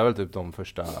 Jag spelade väl typ de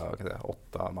första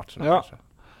 8 matcherna kanske.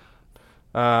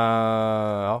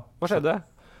 Ja. Vad skedde?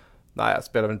 Nej, jag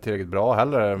spelade väl inte tillräckligt bra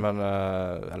heller, men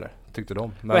eller tyckte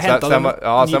de. Men sen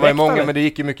var det många, men det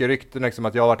gick ju mycket rykten liksom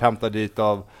att jag varit hämtad dit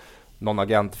av någon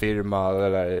agentfirma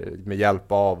eller med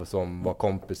hjälp av som var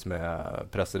kompis med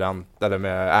president eller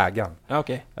med ägaren.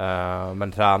 Okay.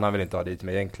 Men tränaren vill inte ha dit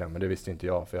mig egentligen, men det visste inte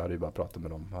jag för jag hade ju bara pratat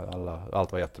med dem.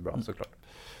 Allt var jättebra såklart.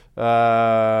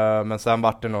 Men sen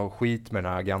var det nog skit med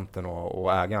den här agenten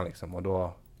och ägaren liksom, och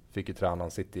då fick ju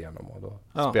tränaren sitta igenom och då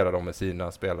spelade de med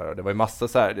sina spelare. Det var ju massa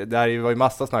så här, det var ju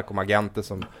massa snack om agenter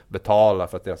som betalar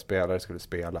för att deras spelare skulle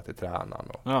spela till tränaren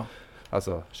och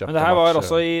alltså, men det här var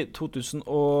också i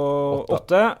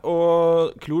 2008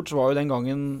 och Klutch var ju den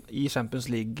gången i Champions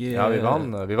League. Ja,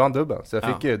 vi vann dubbeln. Så jag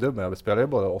fick ju dubbeln. Jag spelade ju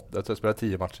både 8, jag spelade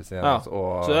 10 matcher senast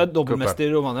och så jag är dubbelmästare i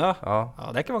Romania. Ja,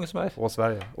 det är inte många som är. Och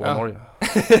Sverige och Norge.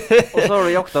 Och så har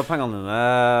du jaktat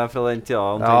pengarna från den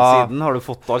tiden. Har du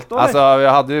fått allt då? Alltså,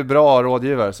 jag hade ju bra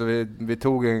rådgivare så vi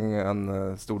tog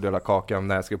en stor del av kakan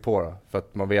när jag skrev på det. För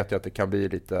att man vet ju att det kan bli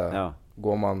lite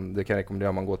det kan rekommendera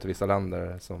om man går till vissa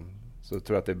länder så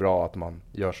tror jag att det är bra att man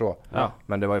gör så. Ja.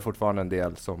 Men det var ju fortfarande en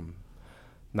del som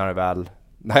när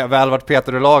jag väl varit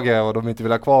Peter i laget och de inte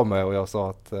ville ha kvar mig och jag sa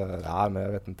att men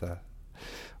jag vet inte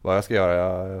vad jag ska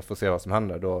göra. Jag får se vad som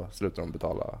händer. Då slutar de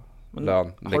betala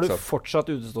lön. Har du fortsatt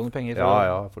utestående pengar?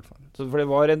 Ja, fortfarande. Så för det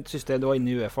var ett system, du var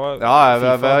inne i UEFA? Ja,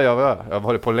 jag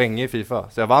var på länge i FIFA.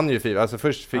 Så jag vann ju FIFA. Alltså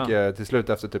först fick jag till slut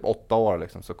efter typ 8 år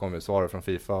liksom, så kom ju svaret från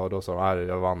FIFA och då sa de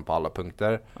jag vann på alla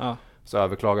punkter. Ja. Så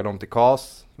överklagar de till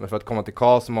CAS. Men för att komma till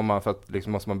CAS så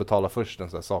måste man betala först en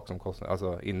sån här sak som kostar,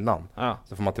 alltså innan. Ja.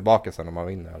 Så får man tillbaka sen om man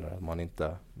vinner eller om man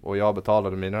inte. Och jag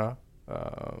betalade mina.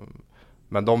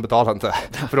 Men de betalade inte.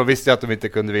 För de visste att de inte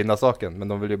kunde vinna saken. Men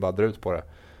de ville ju bara dra ut på det.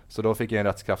 Så då fick jag en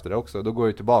rättskraft där också. Då går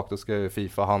jag tillbaka. Då ska ju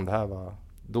FIFA handhäva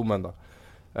domen då.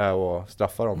 Och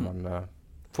straffa dem. Men,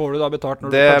 får du då betalt när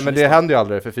du men det händer ju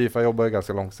aldrig. För FIFA jobbar ju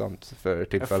ganska långsamt för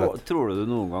tillfället. Tror du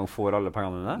någon gång får alla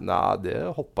pengarna? Nej,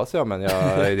 det hoppas jag. Men det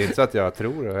är inte så att jag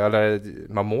tror det. Eller,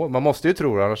 man måste ju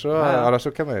tro det. Annars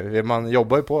så kan man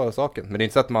jobbar ju på saken. Men det är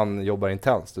inte så att man jobbar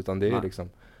intensivt. Utan det är ju liksom...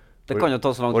 Det kan ju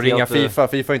ta så lång tid. Och ringa FIFA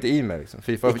är inte e-mail liksom.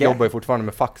 FIFA jobbar ju fortfarande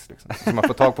med fax liksom. Så man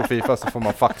får tag på FIFA så får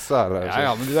man faxa eller så.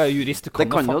 Ja, men du är ju jurist, det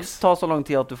kan ju ta så lång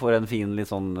tid att du får en fin lite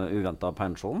sån uväntad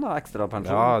pension, extra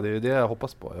pension. Ja, det är ju det jag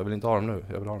hoppas på. Jag vill inte ha dem nu.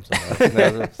 Jag vill ha dem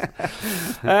sen.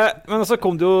 Men så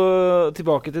kom du ju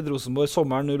tillbaka till Rosenborg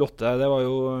sommaren 08. Det var ju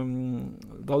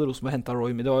då hade Rosenborg hämtat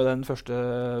Roy Mille. Det var ju den första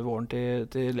våren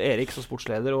till Erik som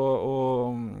sportsleder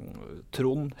och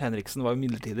Trond Henriksen var ju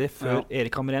midlertidig för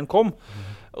Erik Hamrén kom.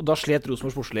 Och då slet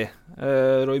Rosenborg sportslig.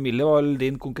 Roy Mille var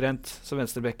din konkurrent som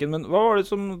venstrebecken. Men vad var det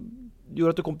som gjorde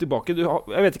att du kom tillbaka? Jag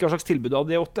vet inte vad slags tilbud du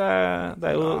hade i 8. Det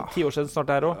är ju 10 år sedan snart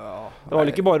här också. Det var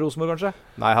inte bara Rosenborg kanske?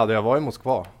 Nej, hade jag varit i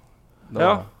Moskva.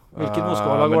 Ja, vilken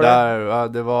Moskva var det?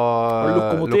 Det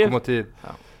var Lokomotiv. Ja.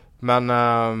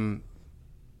 Men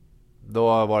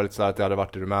då var det lite så här att jag hade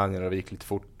varit i Rumänien och det gick lite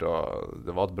fort. Och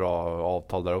det var ett bra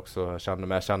avtal där också.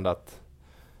 Men jag kände att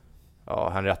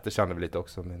Henriette kände väl lite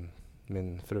också,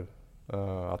 min fru.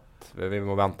 Att vi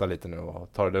måste vänta lite nu och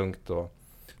ta det lugnt och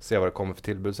se vad det kommer för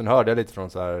tillbud. Sen hörde jag lite från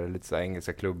lite så här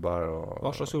engelska klubbar.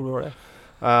 Vad slags klubbar var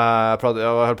det?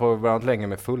 Jag höll på bland annat länge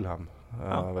med Fulham.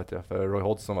 Vet jag, för Roy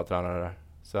Hodgson var tränare där.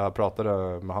 Så jag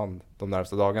pratade med han de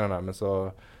närmaste dagarna där. Men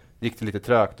så gick det lite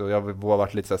trögt och jag var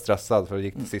varit lite så här stressad för det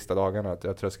gick de sista dagarna. Jag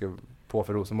tror jag skulle på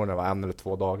för Rosenborg när det var 1 eller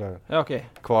 2 dagar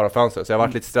kvar av fönstret. Så jag var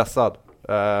lite stressad.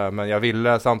 Men jag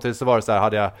ville, samtidigt så var det så här,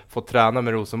 hade jag fått träna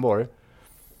med Rosenborg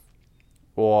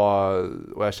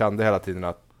och jag kände hela tiden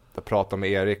att jag pratade med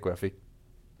Erik och jag fick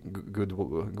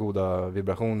goda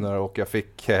vibrationer och jag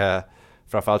fick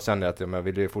framförallt kände jag att jag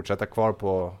ville fortsätta kvar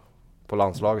på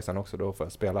landslaget sen också, då får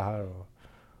jag spela här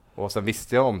och sen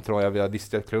visste jag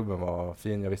visste att klubben var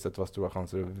fin, jag visste att det var stora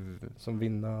chanser som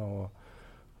vinna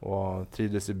och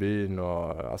trivdes i byn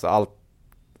och alltså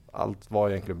allt var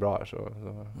egentligen bra här, så.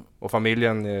 Och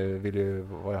familjen ville ju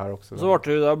vara här också. Så vart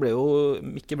det då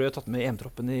Micke blev tatt med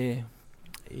EM-troppen i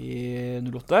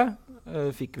 08.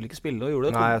 Fick väl inte spela och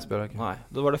gjorde det. Nej, jag spelade inte. Nej,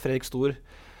 då var det Fredrik Stor,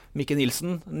 Micke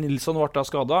Nilsson var då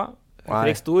skadad.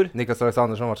 Fredrik Stor. Niklas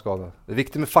Alexandersson var skadad. Det är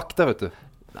viktigt med fakta, vet du.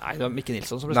 Nej, det var Micke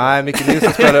Nilsson som blev skadad. Nej,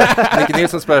 Micke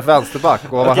Nilsson spelade vänsterback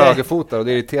och var högerfotad och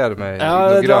det irriterade mig.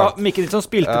 Ja, Micke Nilsson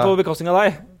spelade på bekostning av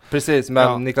dig. Precis,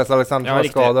 men Niklas Alexandersson var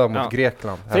skadad mot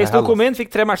Grekland. Fredrik Stor kom in,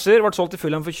 fick 3 matcher, vart sålt till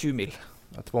Fulham för 20 mil.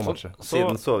 2 matcher.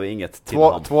 Sedan så vi inget till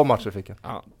 2 matcher fick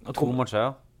han. 2 matcher,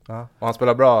 ja. Och han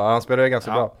spelar bra, han spelar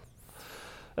ganska bra.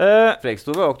 Fredrik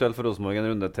Stor var aktuell för Rosenborg en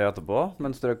runde till etterpå,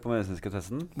 men strök på medicinska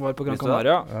testen. Var på Gran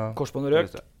Canaria, korsbånd och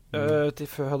rök.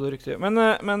 Till hade rykte. Men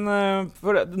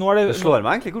för nu är det slår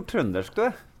mig egentlig hvor trøndersk du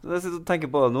er. Jeg sitter og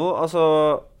tenker på det nå. Altså,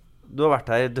 du har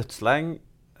vært her dødslenge.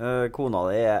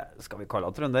 Kona di är, ska vi kalla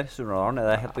det trønder? Surnadalen, är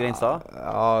det helt på grensa?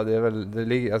 Ja, det är väl det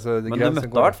ligger alltså det. Men du mötte i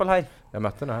hvert fall her. Jag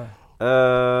mötte den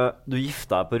här. Du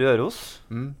gifta deg på Røros,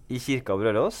 i kirka på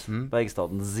Røros,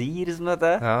 Bergstaden Zir som det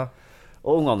heter. Ja.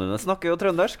 Og ungene dine snakker jo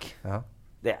trøndersk. Ja.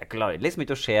 Det klarar liksom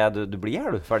inte att ske, du blir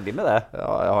här, du är färdig med det.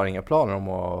 Ja, jag har inga planer om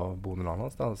att bo någon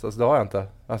annanstans. Alltså det har jag inte.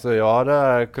 Alltså jag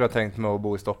hade kunnat tänkt mig att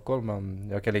bo i Stockholm, men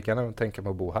jag kan lika gärna tänka mig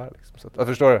att bo här liksom. Så jag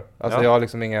förstår du? Alltså jag har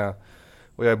liksom inga,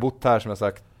 och jag har bott här som jag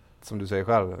sagt, som du säger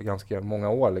själv, ganska många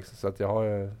år liksom, så att jag har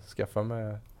ju skaffat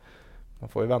mig, man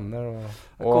får ju vänner och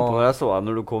jag kom på när jag såg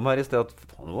när du kom här istället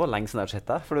att det var länge sedan jag sett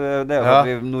det, för det är för att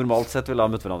vi normalt sett vill ha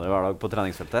mött varandra varje dag på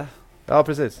träningsfältet. Ja,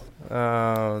 precis.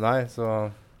 Nej,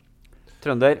 så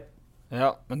trönder.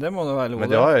 Ja, men det måste vara lov. Men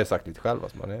det har jag ju sagt lite själv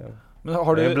alltså, men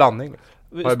har du en blandning?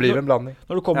 Har det blivit en blandning?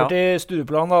 När du kommer till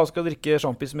Stureplan då och ska dricka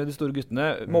champis med de stora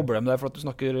guttarna, mobbar de dig för att du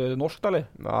snackar norsk eller?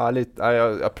 Ja, lite.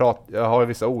 Jag har ju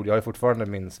vissa ord. Jag har ju fortfarande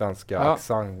min svenska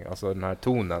accent, alltså den här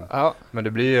tonen. Ja. Men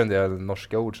det blir ju en del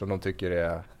norska ord som de tycker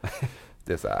är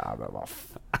det är så här, men vad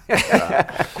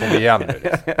kom igen nu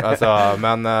liksom. Alltså,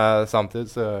 men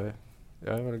samtidigt så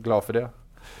jag är väl glad för det.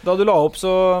 Da du la upp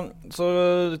så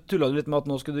tullet du lite med att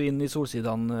nu ska du in i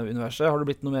Solsidan-universet. Har det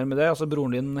blivit något mer med det? Alltså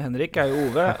broren din Henrik är ju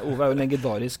Ove. Ove är ju en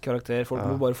legendarisk karaktär. Folk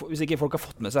må bara, hvis ikke folk har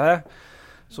fått med sig här,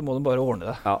 så må de bare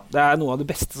ordne det. Ja. Det noe av det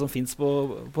beste som finnes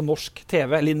på norsk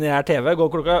TV, lineær TV.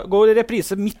 Går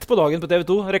reprise midt på dagen på TV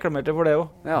 2. Reklamerte for det også.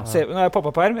 Ja. Nå er jeg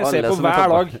pappaperm, jeg ser på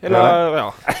hver dag. Eller, ja.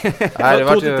 Nej, det har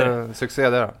varit ju succé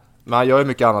där. Men han gör ju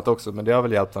mycket annat också, men det har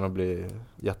väl hjälpt han att bli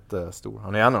jättestor.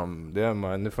 Han är en av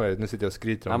dem, nu sitter jag och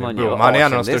skryter om min bror, men han är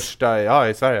en av de största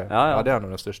i Sverige. Ja, det är en av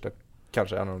de största,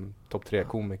 kanske en av de topp 3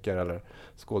 komiker eller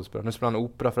skådespelare. Nu spelar han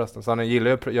opera förresten, så han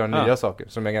gillar att göra nya saker.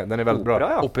 Den är väldigt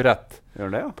bra. Operett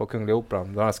på Kungliga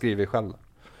Operan, där han skriver själv.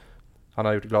 Han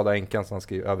har gjort Glada änkan, så han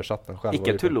skriver översatt den själv.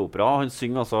 Ikke tullopera, han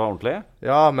synger alltså ordentligt?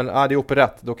 Ja, men det är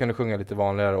operett. Då kan du sjunga lite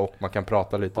vanligare och man kan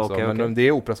prata lite så. Men det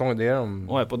är operasånger, det är de...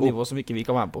 Och är på ett nivå som inte vi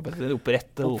kan vara med på. Det är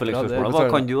operett och opera.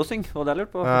 Vad kan du att synga? Vad är det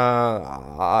på?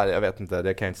 Jag vet inte,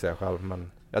 det kan jag inte säga själv.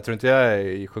 Men jag tror inte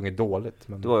jag sjunger dåligt.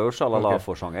 Men... Du har ju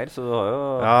shalala-forsanger, så du har ju...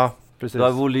 Ja, precis. Du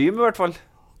har volym i hvert fall.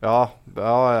 Ja,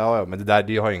 men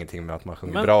det har ju ingenting med att man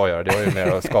sjunger bra att göra. Det har ju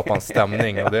mer att skapa en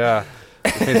stämning och det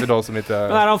finns ju de som inte...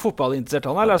 Men han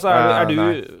fotballintresserad han, eller så är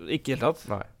du inte helt tatt?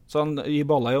 Nej. Så han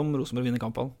balla ju om Rosenborg vinner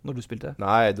kampen när du spelade?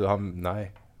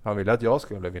 Nej, han ville att jag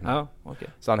skulle vinna. Ja, okay.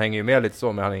 Så han hänger ju med lite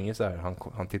så, men han är ingen så här,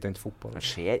 han tittar inte fotboll. Han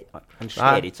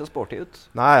ser inte så sportig ut.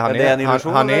 Nej, han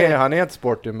är inte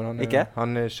sportig, men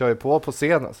han kör ju på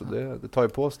scen, alltså det tar ju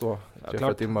på att stå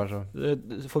 3-4 timmar så.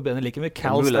 Det får benen lika med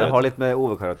Kals. Det har lite med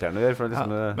Ove-karakteren att göra för liksom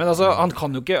Men alltså han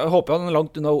kan ju inte, jag hoppas han är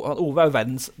långt undan. Ove är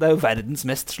ju världens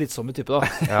mest slitsamma typ då.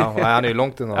 Ja, han är ju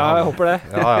långt undan. Ja, jag hoppas det.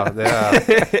 Ja, det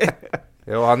är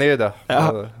Jo, han är ju det.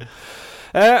 Ja.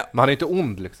 Men han är inte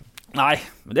ond liksom. Nej,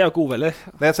 men det är ju Ove eller?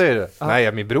 Nej, jag säger det. Ja.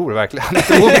 Nej, min bror verkligen. Han är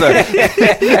inte ond.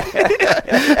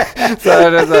 Så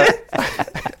är det så här.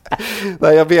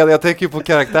 Nej, jag tänker ju på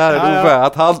karaktären Ove,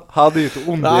 att han hade ju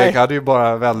inte ond, han hade ju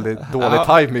bara väldigt dålig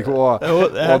timing och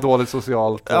dåligt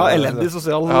socialt. Ja, eländig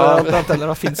social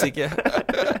antenner finns inte.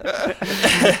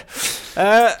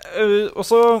 Och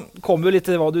så kommer vi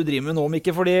lite vad du driver med nu,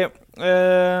 Mikke, fordi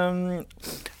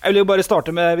jeg vil jo bare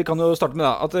starte med, vi kan jo starte med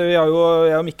det, at jeg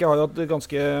og Mikke har jo hatt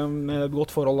ganske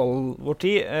godt forhold all vår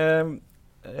tid.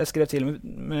 Jeg skrev til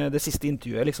med det siste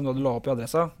intervjuet liksom, da du la opp i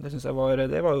adressa. Det synes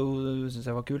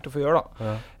jeg var kult å få gjøre da.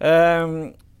 Ja.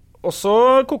 Og så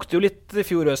kokte jo litt i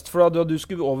fjor høst, for da du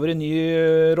skulle over i ny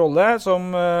rolle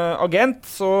som agent,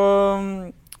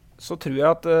 så tror jeg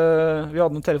at vi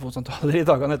hadde noen telefonsamtaler i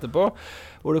dagene etterpå,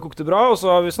 hvor det kokte bra, og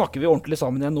så snakker vi ordentlig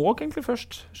sammen igjen nå, egentlig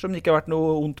først, som det ikke har vært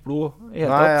noe ondt blod i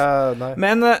hele tatt. Nei.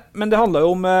 Men det handler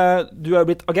jo om, du er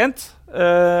blitt agent,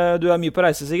 du er mye på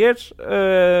reise sikkert,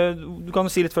 du kan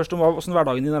si litt først om hvordan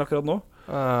hverdagen din er akkurat nå.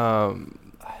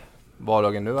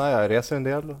 Vardagen nu jag reser en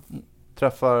del,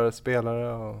 träffar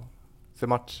spelare och ser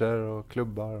matcher och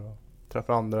klubbar och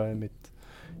träffar andra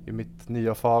i mitt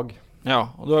nya fag. Ja,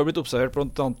 og du har blitt observert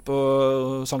blant annet på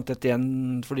Sankt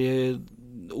Etienne, fordi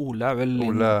Ole er vel...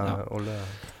 Ole.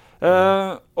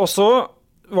 Og så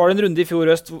var det en runde i fjor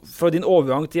høst fra din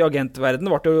overgang til agentverden,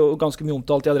 det var jo ganske mye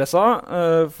omtalt i adressa,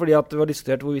 fordi at du har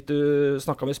diskutert hvorvidt du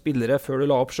snakket med spillere før du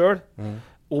la opp selv,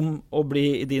 om å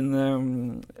bli din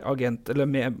agent, eller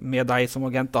med deg som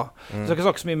agent da. Så jeg skal ikke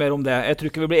snakke så mye mer om det. Jeg tror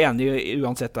ikke vi blir enige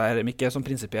uansett der, Mikke, som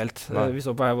prinsipielt. Vi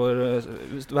så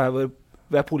på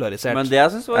vi är polariserat. Men det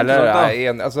jag syns var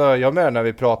intressant. Alltså jag menar när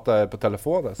vi pratade på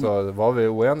telefonen så var vi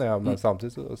oeniga, men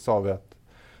samtidigt så sa vi att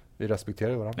vi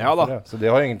respekterar varandra. Ja då. Så det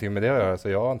har ingenting med det att göra, så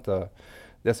jag har inte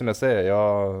det som jag säger,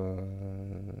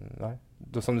 nej.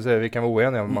 Då som du säger, vi kan vara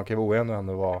oeniga, men man kan vara oenig och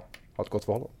ändå ha ett gott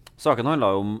förhållande. Saken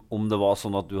handlar om det var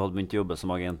sånn att du hade begynt jobba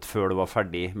som agent før du var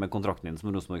färdig med kontrakten din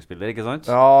som Rosenborg-spelare, ikke sant?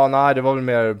 Ja, nej, det var väl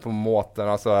mer på måten,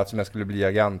 alltså eftersom jag skulle bli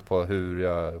agent på hur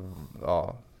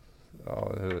jag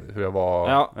hur jag var.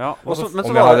 Ja. Men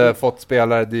om jag hade fått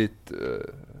spelare dit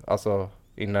alltså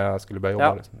innan jag skulle börja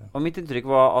jobba. Liksom. Och mitt intryck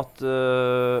var att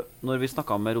när vi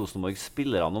snackade med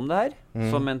Rosenborg-spelarna om det här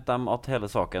så mente de att hela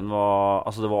saken var,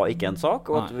 alltså det var inte en sak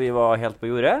och att vi var helt på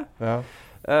jordet. Ja.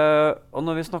 Och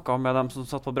när vi snackade med dem som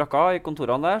satt på brakka i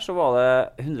kontoren där så var det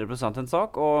 100% en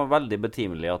sak och väldigt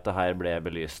betimelig att det här blev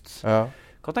belyst. Ja.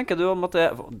 Vad tänker du om att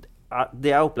det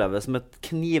jag upplever som ett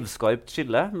knivskarpt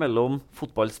skille mellan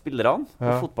fotbollsspelare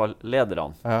och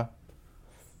fotbollledare? Ja.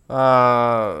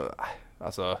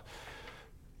 Alltså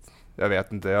jag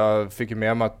vet inte, jag fick ju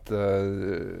med mig att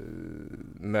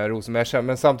med Rosenborg,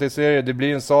 men samtidigt så är det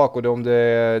blir en sak, och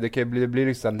det kan bli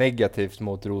liksom negativt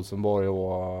mot Rosenborg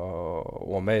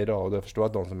och mig då, och då förstår jag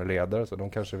att de som är ledare så de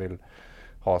kanske vill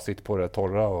ha sitt på det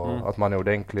torra och att man är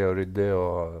ordentlig och ryddig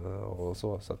och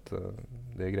så att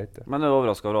det är grejt det. Men är du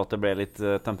överraskad över att det blev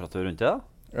lite temperatur runt det då?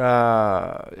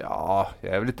 Ja,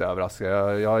 jag är väl lite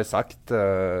överraskad. Jag har ju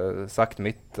sagt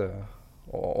mitt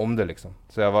om det liksom.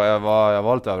 Så jag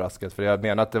var lite överraskad, för jag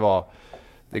menar att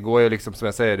det det går ju liksom, som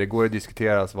jag säger, det går ju att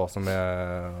diskuteras vad som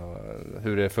är,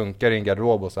 hur det funkar i en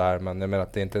garderob och så här, men jag menar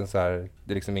att det är inte en så här,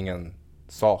 det är liksom ingen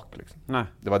sak liksom. Nej.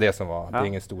 Det var det som var, det är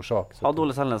ingen stor sak. Hadde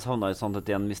Ole Selnes havnet i sånt ett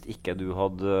igen hvis ikke du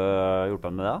hadde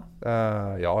hjulpet med det?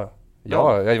 Ja,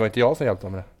 det var inte jag som hjälpte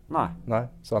med det. Nej,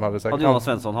 så han hade säkert... Hadde Jonas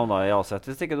Svensson havnet i A-set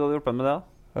hvis ikke du hadde hjulpet med det?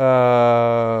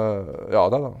 Ja,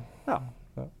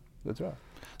 det tror jag.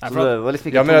 Så det var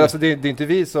liksom ja, men alltså det är inte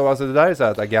vi som, alltså det där är så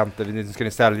här att agenter, vi ska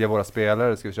ni sälja våra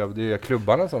spelare, ska vi köpa, det är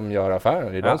klubbarna som gör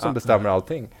affären, det är de som bestämmer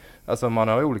allting. Alltså man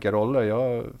har ju olika roller,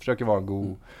 jag försöker vara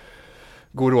en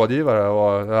god rådgivare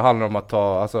och det handlar om att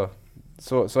ta, alltså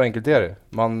så enkelt är det.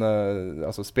 Man,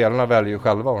 alltså spelarna väljer ju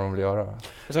själva vad de vill göra.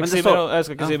 Jag ska inte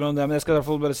säga mer om det, men jag ska i alla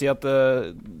fall bara säga att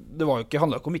det var ju inte,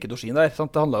 handlar om Micke-Dorsin där,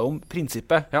 sant? Det handlar om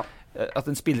principet. Ja. Att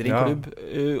en spelare i en klubb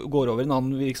går över en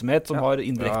annan verksamhet som har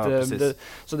indirekt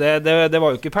så det var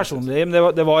ju inte personligt,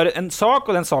 men det var en sak,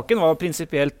 och den saken var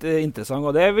principiellt intressant,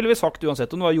 och det ville vi sagt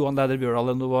uansett om det var Johan Læder Bjørdal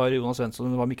eller om det var Jonas Svensson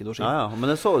eller det var Micke Dorsin. Ja, men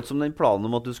det så ut som den planen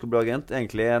om att du skulle bli agent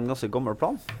egentlig en ganska gammal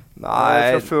plan.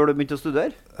 Nej, från før du började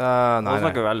studera. Nej.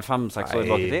 Snackar väl 5-6 år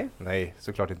bak i tid? Nej,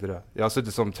 såklart inte det. Jag har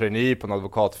suttit som trainee på en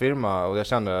advokatfirma och jag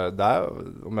kände där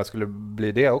om jag skulle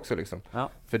bli det också liksom. Ja.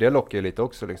 För det lockar ju lite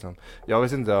också liksom. Jag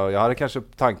vet inte, jag hade kanske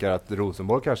tankar att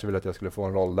Rosenborg kanske ville att jag skulle få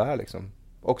en roll där liksom.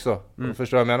 Också,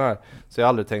 förstår jag menar. Så jag har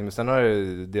aldrig tänkt, men sen har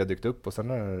det dykt upp och sen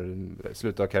har jag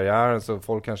slutat av karriären så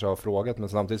folk kanske har frågat, men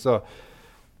samtidigt så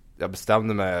jag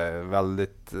bestämde mig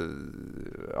väldigt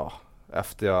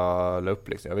efter jag la upp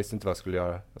liksom. Jag visste inte vad jag skulle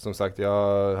göra. Som sagt,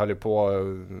 jag höll på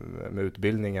med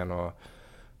utbildningen och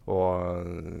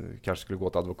kanske skulle gå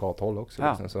åt advokathåll också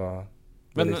liksom. Så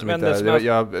men liksom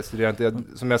jag studerar inte,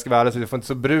 som jag ska vara ärlig så jag får inte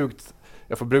så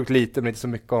jag får brukt lite men inte så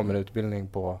mycket om en utbildning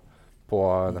på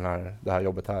det här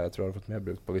jobbet här. Jag tror jag har fått mer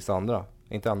brukt på vissa andra.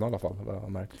 Inte ännu i alla fall, vad jag har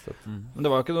märkt. Men det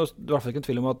var ju inte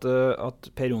tvil om att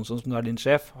Per Jonsson som är din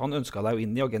chef, han önskade dig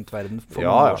in i agentvärlden för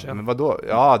många år sedan. Men vadå?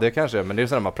 Ja, det kanske, men det är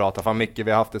så när man pratar. Fan Micke,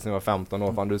 vi har haft det sedan vi var 15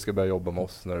 år. Fan, du ska börja jobba med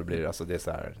oss när det blir, alltså det är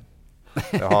så här.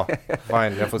 Jaha,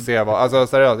 fine, jag får se alltså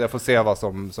seriöst, jag får se vad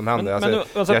som händer.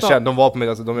 Alltså, jag känner, de var på mitt,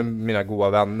 alltså de är mina goda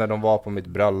vänner, de var på mitt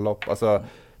bröllop. Alltså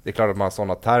det är klart att man har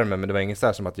sådana termer, men det var inget så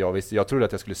här som att jag trodde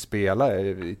att jag skulle spela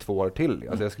i 2 år till.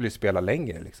 Alltså jag skulle ju spela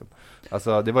längre liksom.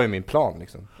 Alltså det var ju min plan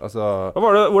liksom. Alltså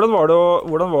Hvordan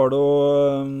var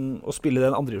det att spela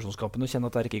den andra divisionskampen och känna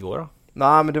att det inte går då?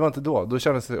 Nej, men det var inte då. Då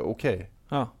kändes det okej.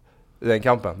 Ja. I den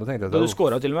kampen, då tänkte jag att du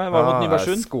skorade till och med, var det mot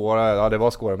Nybergsund? Det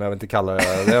var skåra, men jag vill inte kalla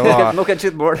det var knock and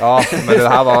shitboard. Ja, men det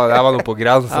här var nog på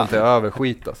gränsen till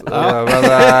överskit alltså.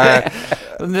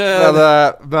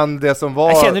 Men det som var...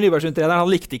 Jag känner Nybergsund-tränaren, han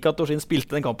likte inte att Dorsin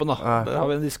spilte den kampen då. Det har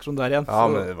vi en diskussion där igen. Ja,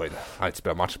 men det var ju, han har inte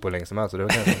spelat match på länge som helst, så det var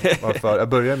kanske jag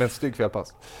började med en stygg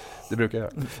felpass. Det brukar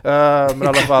jag göra. Men i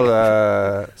alla fall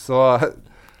så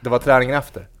det var träningen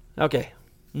efter. Okej.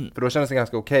 För då kändes det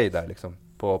ganska okej där liksom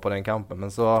på den kampen,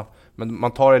 men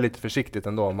man tar det lite försiktigt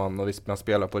ändå, man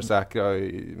spelar på det säkra,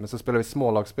 men så spelade vi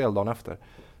smålagsspel dagen efter.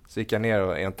 Så gick jag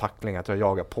ner i en tackling, jag tror jag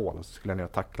jagade Paul, och så skulle jag ner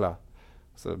och tackla.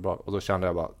 Så bra, och då kände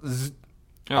jag bara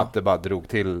att det bara drog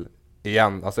till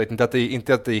igen. Alltså inte att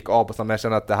det gick av på samma, men jag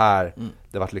kände att det här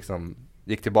det var liksom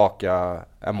gick tillbaka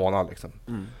en månad liksom.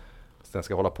 Sen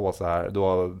ska jag hålla på så här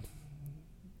då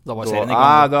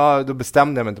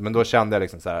bestämde jag mig inte, men då kände jag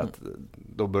liksom så här att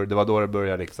det var då det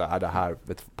började liksom det här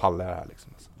pallar jag här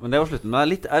liksom. Men det var slutten.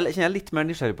 Men jag känner lite mer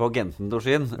nysgjerrig på agenten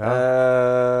Dorsin.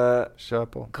 Kör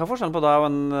på. Hva forskjellen på deg og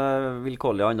en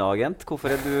vilkårlig annen agent? Hvorfor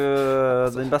er du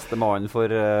den beste mannen for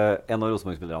en av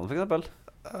Rosenborg-spillerne for eksempel?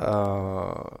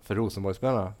 För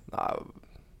Rosenborg-spelare? Nej.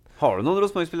 Har du någon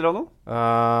Rosenborg-spillare nu?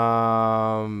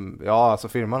 Ja, alltså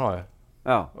firman har jag.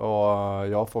 Ja. Och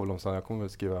jag får väl om sen, jag kommer väl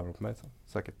skriva över på mig sen,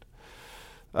 säkert.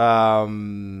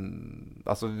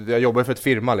 Alltså jag jobbar för ett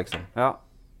firma liksom. Ja.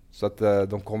 Så att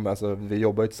de kommer, alltså vi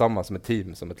jobbar ju tillsammans som ett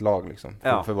team, som ett lag liksom,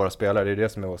 för våra spelare, det är det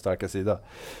som är vår starka sida.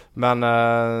 Men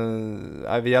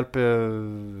vi hjälper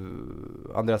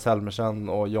Andreas Helmersen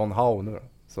och John Hau nu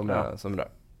som är där.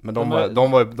 Men de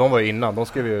var innan, de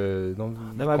skrev ju, de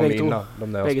kom innan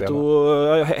de där och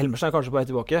spelade. Helmersen är kanske på väg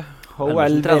tillbaka. Hau är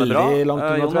väldigt långt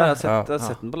undan, tror jag. Jag har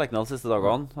sett den på Lerkendal sista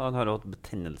dagen. Han har haft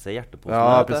betennelse i hjärtepåsen.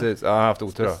 Ja, precis. Jag har haft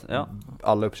otur.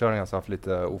 Alla uppkörningar har haft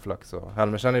lite oflax. Så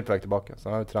Helmersen är på väg tillbaka. Så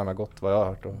han har ju tränat gott, vad jag har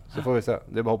hört. Så får vi se.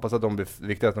 Det är bara hoppas att de blir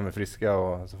viktigt att de är friska,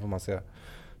 och så får man se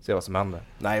vad som händer.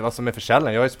 Nej, vad som är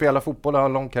försäljning. Jag har ju spelat fotboll, jag har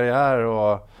en lång karriär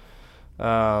och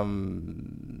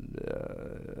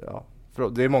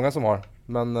det är många som har,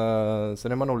 men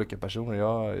sen är man olika personer.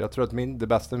 Jag tror att det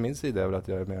bästa med min sida är väl att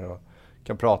jag är mer och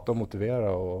kan prata och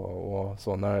motivera och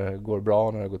så när det går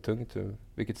bra, när det går tungt,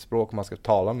 vilket språk man ska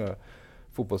tala med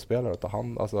fotbollsspelare och ta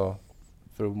hand, alltså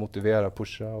för att motivera,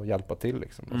 pusha och hjälpa till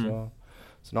liksom.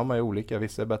 Så har man ju olika,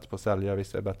 vissa är bättre på att sälja,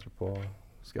 vissa är bättre på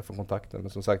att skaffa kontakter. Men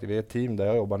som sagt, vi är ett team där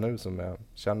jag jobbar nu som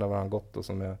känner varandra gott och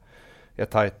som är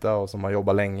tajta och som har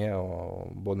jobbat länge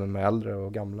och både med äldre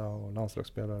och gamla och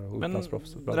landslagsspelare och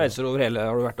utlandsproffs. Men reiser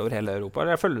har du vært over hele Europa,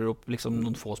 eller följer du upp liksom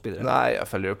någon få spelare? Nej, jag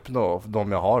följer upp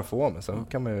de jag har få, men sen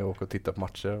kan man ju åka och titta på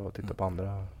matcher och titta på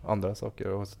andra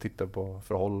saker och så titta på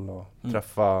förhåll och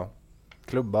träffa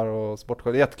klubbar och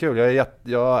sportklubbar. Det är jättekul,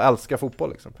 jag älskar fotboll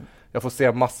liksom. Jag får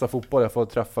se massa fotboll, jag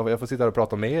får sitta och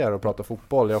prata med er och prata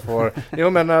fotboll. Jag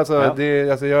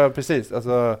får precis,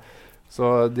 alltså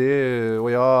så det,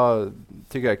 och jag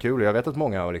tycker det är kul. Jag vet att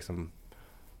många har liksom,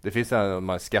 det finns man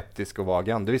är skeptisk och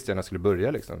vagan. Det visste jag när jag skulle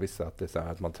börja liksom. Vissa att det är så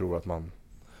här att man tror att man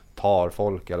tar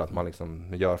folk eller att man liksom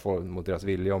gör folk mot deras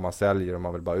vilja och man säljer och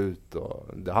man vill bara ut och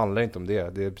det handlar inte om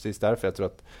det. Det är precis därför jag tror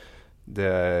att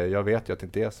jag vet ju att det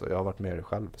inte är så. Jag har varit med det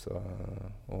själv så,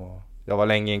 och jag var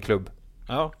länge i en klubb.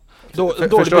 Ja.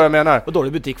 Förstår vad jag menar? Och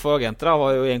dålig butikk for agenter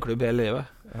var jo i en klubb hele livet.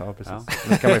 Ja, precis. Ja.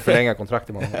 Nu kan man ju förlänga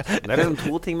kontraktet med honom. Det er liksom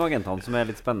 2 ting med agentene som er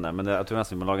litt spennende, men jeg tror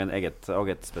nesten vi må lage en eget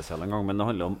agentspesial en gang, men det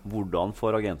handler om hvordan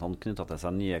får agentene knyttet til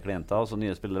seg nye klienter, altså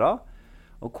nye spillere,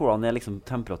 og hvordan er liksom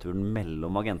temperaturen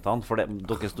mellom agentene, for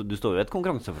du står jo i et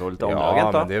konkurranseforhold til andre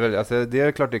agenter. Ja, men det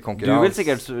er klart det er konkurrens.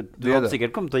 Du hadde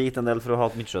sikkert kommet til å gitt en del for å ha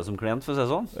Mitchell som klient, for å si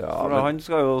sånn. Ja, for han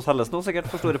skal jo selges nå sikkert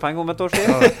for store penger om et år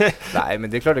siden. Ja. Nej, men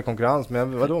det är klart det är konkurrens,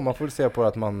 men vadå, man får väl se på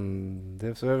att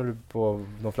det så är väl på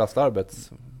de flesta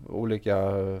olika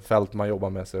fält man jobbar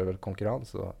med så är det väl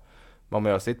konkurrens och man må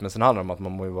göra sitt, men sen handlar det om att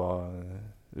man må ju vara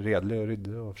redlig och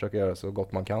ryddig och försöka göra så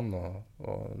gott man kan och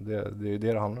det är ju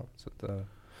det handlar om så att,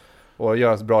 och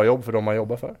göra ett bra jobb för de man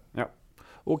jobbar för. Ja.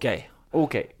 Okej.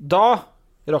 Da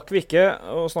rakk vi ikke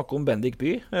å snakke om Bendik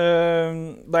By.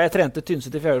 Da jeg trente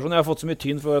Tynset i fjerde, jeg har fått så mye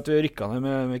tynn for at vi rykket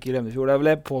ned med Kremnefjord. Det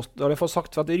har jeg fått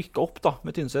sagt for at vi rykket opp da,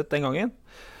 med Tynset den gangen.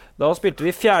 Da spilte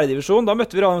vi 4. divisjon, da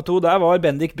møtte vi Ranheim 2, der var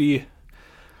Bendik By.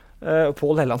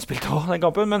 Pål Helland spilte også den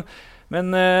kampen, men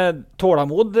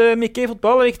tålamod, Mikke, i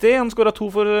fotball, riktig. Han skåret 2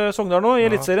 for Sogndal nå i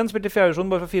Elitserien, spilte i 4.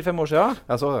 divisjon bare for 4-5 år siden.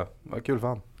 Jeg så det, det var kul for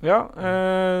han. Ja,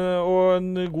 og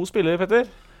en god spiller, Petter.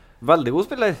 Veldig god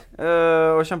spiller,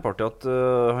 og kjempeartig at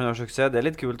han har suksess. Det er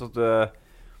litt kult at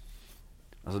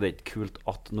altså det er ikke kult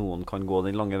at noen kan gå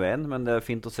den lange veien, men det er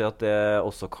fint å se at det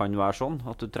også kan være sånn.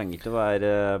 At du trenger ikke å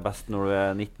være best når du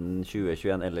er 19, 20,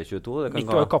 21 eller 22.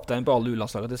 Mikke var kaptein på alle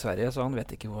U-landslagene til Sverige, så han vet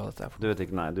ikke hva dette er for. Du vet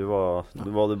ikke, nei, du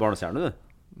var barnestjerne, du?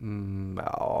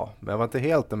 Ja, men jeg var ikke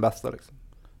helt den beste, liksom.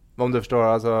 Om du förstår,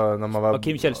 alltså när man var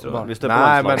Kim Källström. Visst är på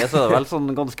landslaget så är det väl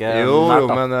sån ganska jo,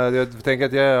 men jag tänker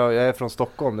att jag är från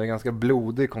Stockholm. Det är ganska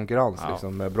blodig konkurrens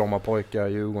liksom, med Brommapojkar,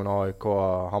 Djurgården, AIK,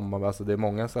 Hammarby. Alltså det är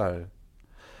många så här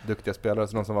duktiga spelare,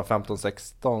 så de som var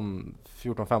 15-16,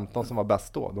 14-15 som var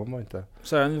bäst då, de var inte.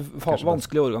 Så är det en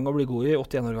vanskelig årgang å bli god i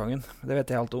 81-årgangen. Det vet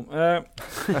jeg alt om.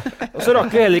 Og så rakk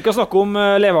vi heller ikke å snakke om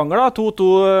Levanger da, 2-2,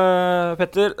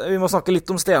 Petter. Vi må snakke litt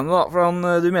om Stene da, for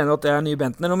du mener at det er nye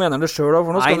Bentner. Nå mener han det selv da,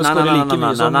 for nå skal du skåre like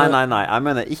mye som... Nei, jeg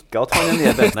mener ikke at han er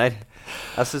nye Bentner.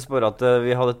 Jeg synes bare at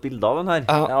vi hadde et bilde av den her,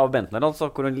 av Bentner, altså,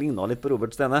 hvor han lignet litt på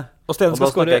Robert Stene. Og Stene skal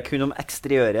skåre... Og da snakker jeg kun om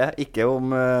eksteriøret, ikke om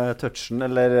touchen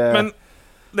eller... Men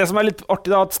det som er litt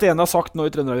artig da, at Stene har sagt nå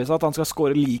i Trønderavisa at han skal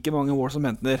skåre like mange mål som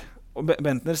Bentner. Og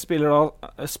Bentner spiller da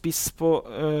spiss på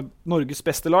Norges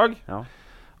beste lag,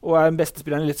 og er den beste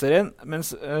spilleren i Elitserien,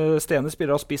 mens Stene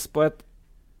spiller da spiss på et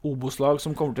Obos-lag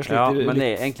som kommer til å slite litt. Men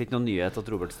det er egentlig ikke noen nyhet at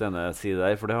Robert Stene sier det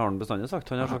der, for det har han bestandig sagt.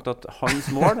 Han har sagt at hans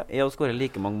mål er å skåre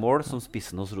like mange mål som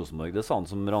spissen hos Rosenborg. Det sa han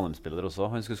som Ranheim-spiller også.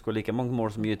 Han skulle skåre like mange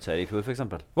mål som Gytsær i fjor, for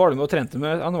eksempel. Var du med og trente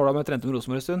med, han var da med og trente med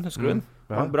Rosenborg en stund, husker du den?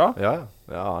 Var han bra? Ja,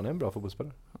 han er en bra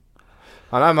fotballspiller.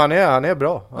 Han är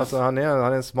bra. Alltså han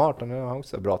är smart, han har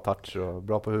också bra touch och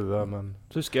bra på huvudet, men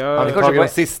han har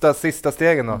tagit de sista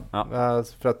stegen då,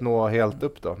 för att nå helt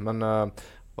upp då. Men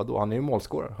vadå, han är ju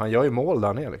målscorare. Han gör ju mål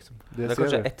där nere liksom. Det är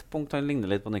kanske ett punkt han ligner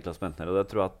litt på Niklas Bentner, og det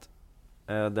tror jeg at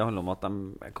det handler om at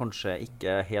de kanskje ikke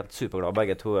er helt superglade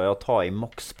begge to å ta i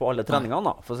maks på alle treningene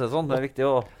da, for å si det sånn. Det er viktig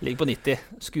å ligge på 90,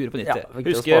 skure på 90. Ja,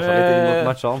 viktig å spare seg litt inn mot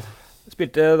matchene.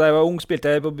 Da jeg var ung,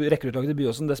 spilte jeg på rekruttlaget til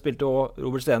Byåsen. Det spilte også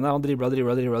Robert Stene. Han dribla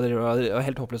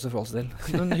helt håpløst å forholde seg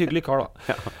til. En hyggelig kar da.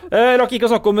 Rakk ikke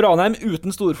å snakke om Ranheim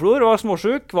uten Storflor. Var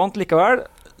småsjuk, vant likevel.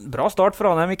 Bra start for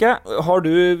Ranheim, ikke?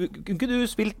 Kunne ikke du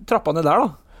spilt trappa ned der da?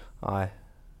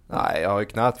 Nej, jag har ju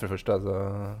knät för första, så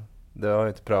det har jag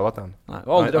inte prövat än.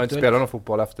 Jag har inte spelat någon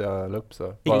fotboll efter jag la upp.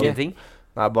 Så. Ingenting?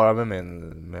 Nej, bara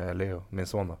med Leo, min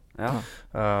son då. Ja.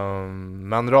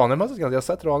 Men Ranheim, jag har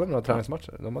sett Ranheim några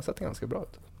träningsmatcher. De har sett ganska bra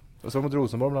ut. Och så mot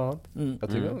Rosenborg bland annat. Jag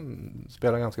tycker de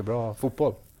spelar ganska bra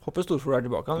fotboll. Håper Storflor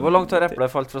tilbake. Hvor langt har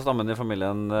eplet falt fra stammen I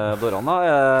familien Doran da?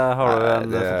 Har du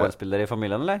en fotballspiller I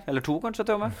familien eller? Eller to kanskje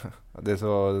til og med? Det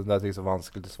är så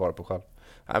vanskligt att svara på själv.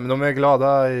 Nej, men de är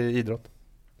glada I idrott.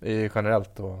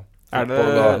 Generellt och Er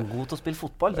det god til å spille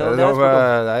fotball?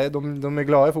 Nej, de är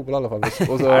glada I fotboll I alla fall.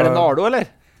 Och så, det Nardo eller?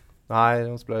 Nej,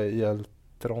 de spelar IL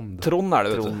Trond. Trond det,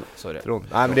 vet du. Sorry. Trond.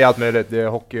 Nej, men det allt möjligt. Det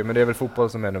hockey, men det väl fotboll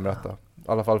som nummer 1. I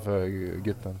alla fall för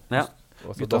gutten. Ja.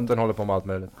 Och så dottern håller på med allt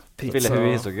möjligt. Spiller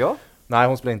hun ishockey også? Nej,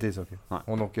 hon spelar inte ishockey. Nej.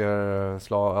 Hon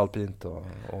åker alpint och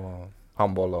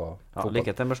handboll och fotboll.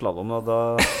 Lykke til med slalom.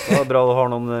 Da det bra du har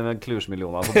noen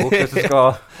klursmillioner på bok hvis du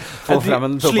skal få frem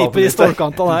en Sliper I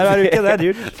stålkantene her, det ikke? Det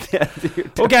dyrt. Det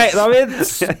dyrt. Ok, da vi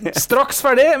straks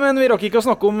ferdig, men vi rakk ikke å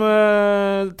snakke om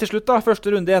til slutt da,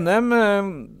 første runde I NM.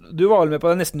 Du var vel med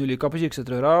på den nesten ulykka på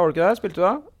Kyrksæterøra, var du ikke der? Spilte du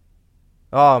da?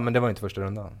 Ja, men det var inte första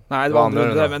rundan. Nej, det var andra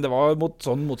rundan, men det var mot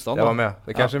sån motstånd. Jag var med.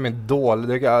 Det kanske är min det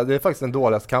är faktiskt den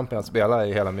dåligaste kampen jag spelat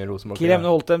I hela min Rosenborg. Kremne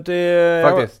holdt dem till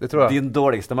faktiskt, det tror jag. Din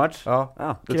dårligste match? Ja,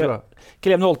 det tror jag.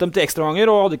 Kremne holdt dem till extravanger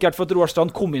och hade ikke vært for at Roar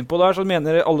Strand kom in på där så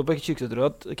mener alle på Kyrksæterøra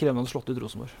at Kremne hadde slått ut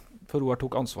Rosenborg. För Roar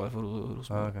tog ansvar för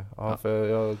Rosenborg. Okay. Ja,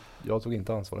 för jag tog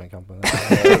inte ansvar I den kampen.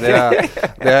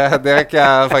 Det kan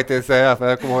jag faktiskt säga för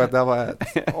jag kommer ihåg att det var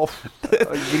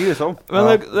grusomt.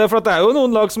 Men det för att det är ju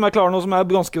någon lag som är klar nu som är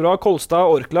ganska bra. Kolstad,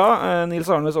 Orkla, Nils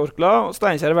Arnes Orkla,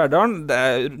 Steinkjer Verdalen. Det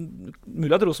är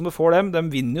mulig att Rosenborg får dem. De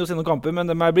vinner ju sina kamper, men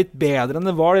de är blivit bättre än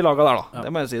det var I laget där då. Ja.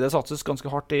 Det må jag säga. Det satsas ganska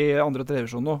hårt I andra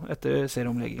divisjon nu efter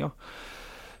serieomleggingen.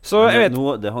 Så jag vet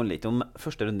nu det handlar inte om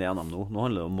första rundan I NM nu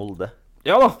handlar det om Molde.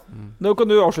 Ja da, nå kan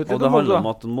du avslutte. Og det handler om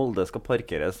at Molde skal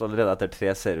parkeres allerede etter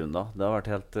 3 serierunder. Det har vært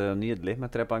helt nydelig med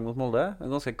 3 poeng mot Molde.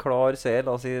 En ganske klar seier,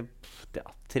 la oss si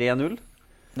 3-0.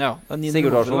 Ja,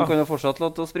 Sigurd Larsson kan jo fortsatt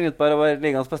lov til å springe ut bare og være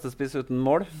ligaens beste spiss uten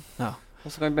mål. Ja.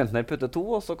 Og så kan Bentner putte 2,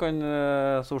 og så kan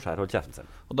Solskjær holde kjeften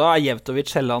sin. Og da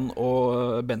Jevtovic, Helland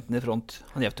og Benten I front.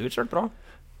 Han Jevtovic har vært bra.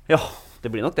 Ja, det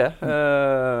blir nok det.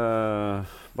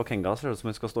 Bakenga ser ut som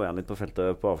han skal stå igjen litt på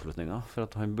feltet på avslutningen, for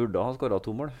at han burde ha skåret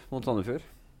 2 mål mot Sandefjord.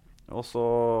 Og så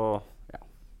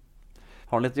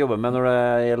har han litt å jobbe med når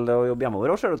det gjelder å jobbe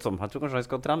hjemover, ser det ut som. Jeg tror kanskje han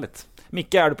skal trene litt.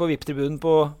 Mikke, det på VIP-tribunen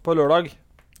på lørdag?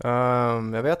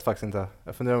 Jag vet faktiskt inte.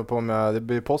 Jag funderar på om det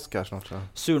blir påsk här snart.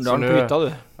 Surndalen på hytta,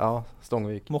 du? Ja,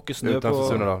 Stångvik. Mockesnö utanför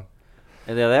Surndalen.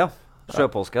 Är det ja?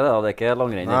 Sjøpåske det är inte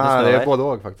långrenn. Nej, det är både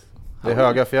och faktiskt. Det är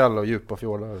höga fjäll och djupa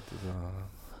fjordar ute.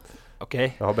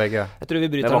 Okej. Jag har bägge. Jag tror vi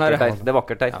bryter den här. Det är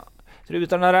vackert där. Ja. Jag tror vi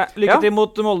bryter den här. Lycka till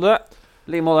mot Molde.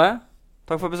 Like måte.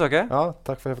 Tack för besöket. Ja,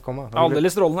 tack för att jag fick komma.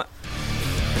 Alldeles strålande.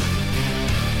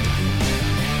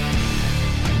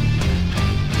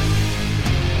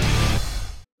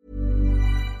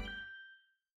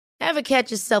 Ever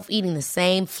catch yourself eating the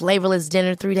same flavorless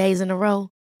dinner 3 days in a row?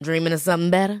 Dreaming of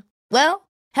something better? Well,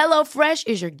 HelloFresh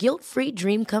is your guilt-free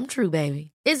dream come true,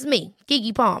 baby. It's me,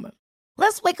 Keke Palmer.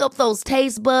 Let's wake up those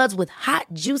taste buds with hot,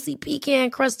 juicy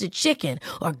pecan-crusted chicken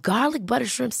or garlic butter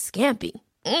shrimp scampi.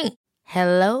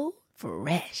 Hello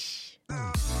Fresh.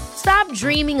 Stop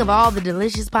dreaming of all the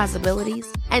delicious possibilities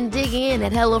and dig in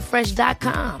at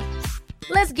HelloFresh.com.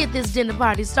 Let's get this dinner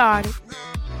party started.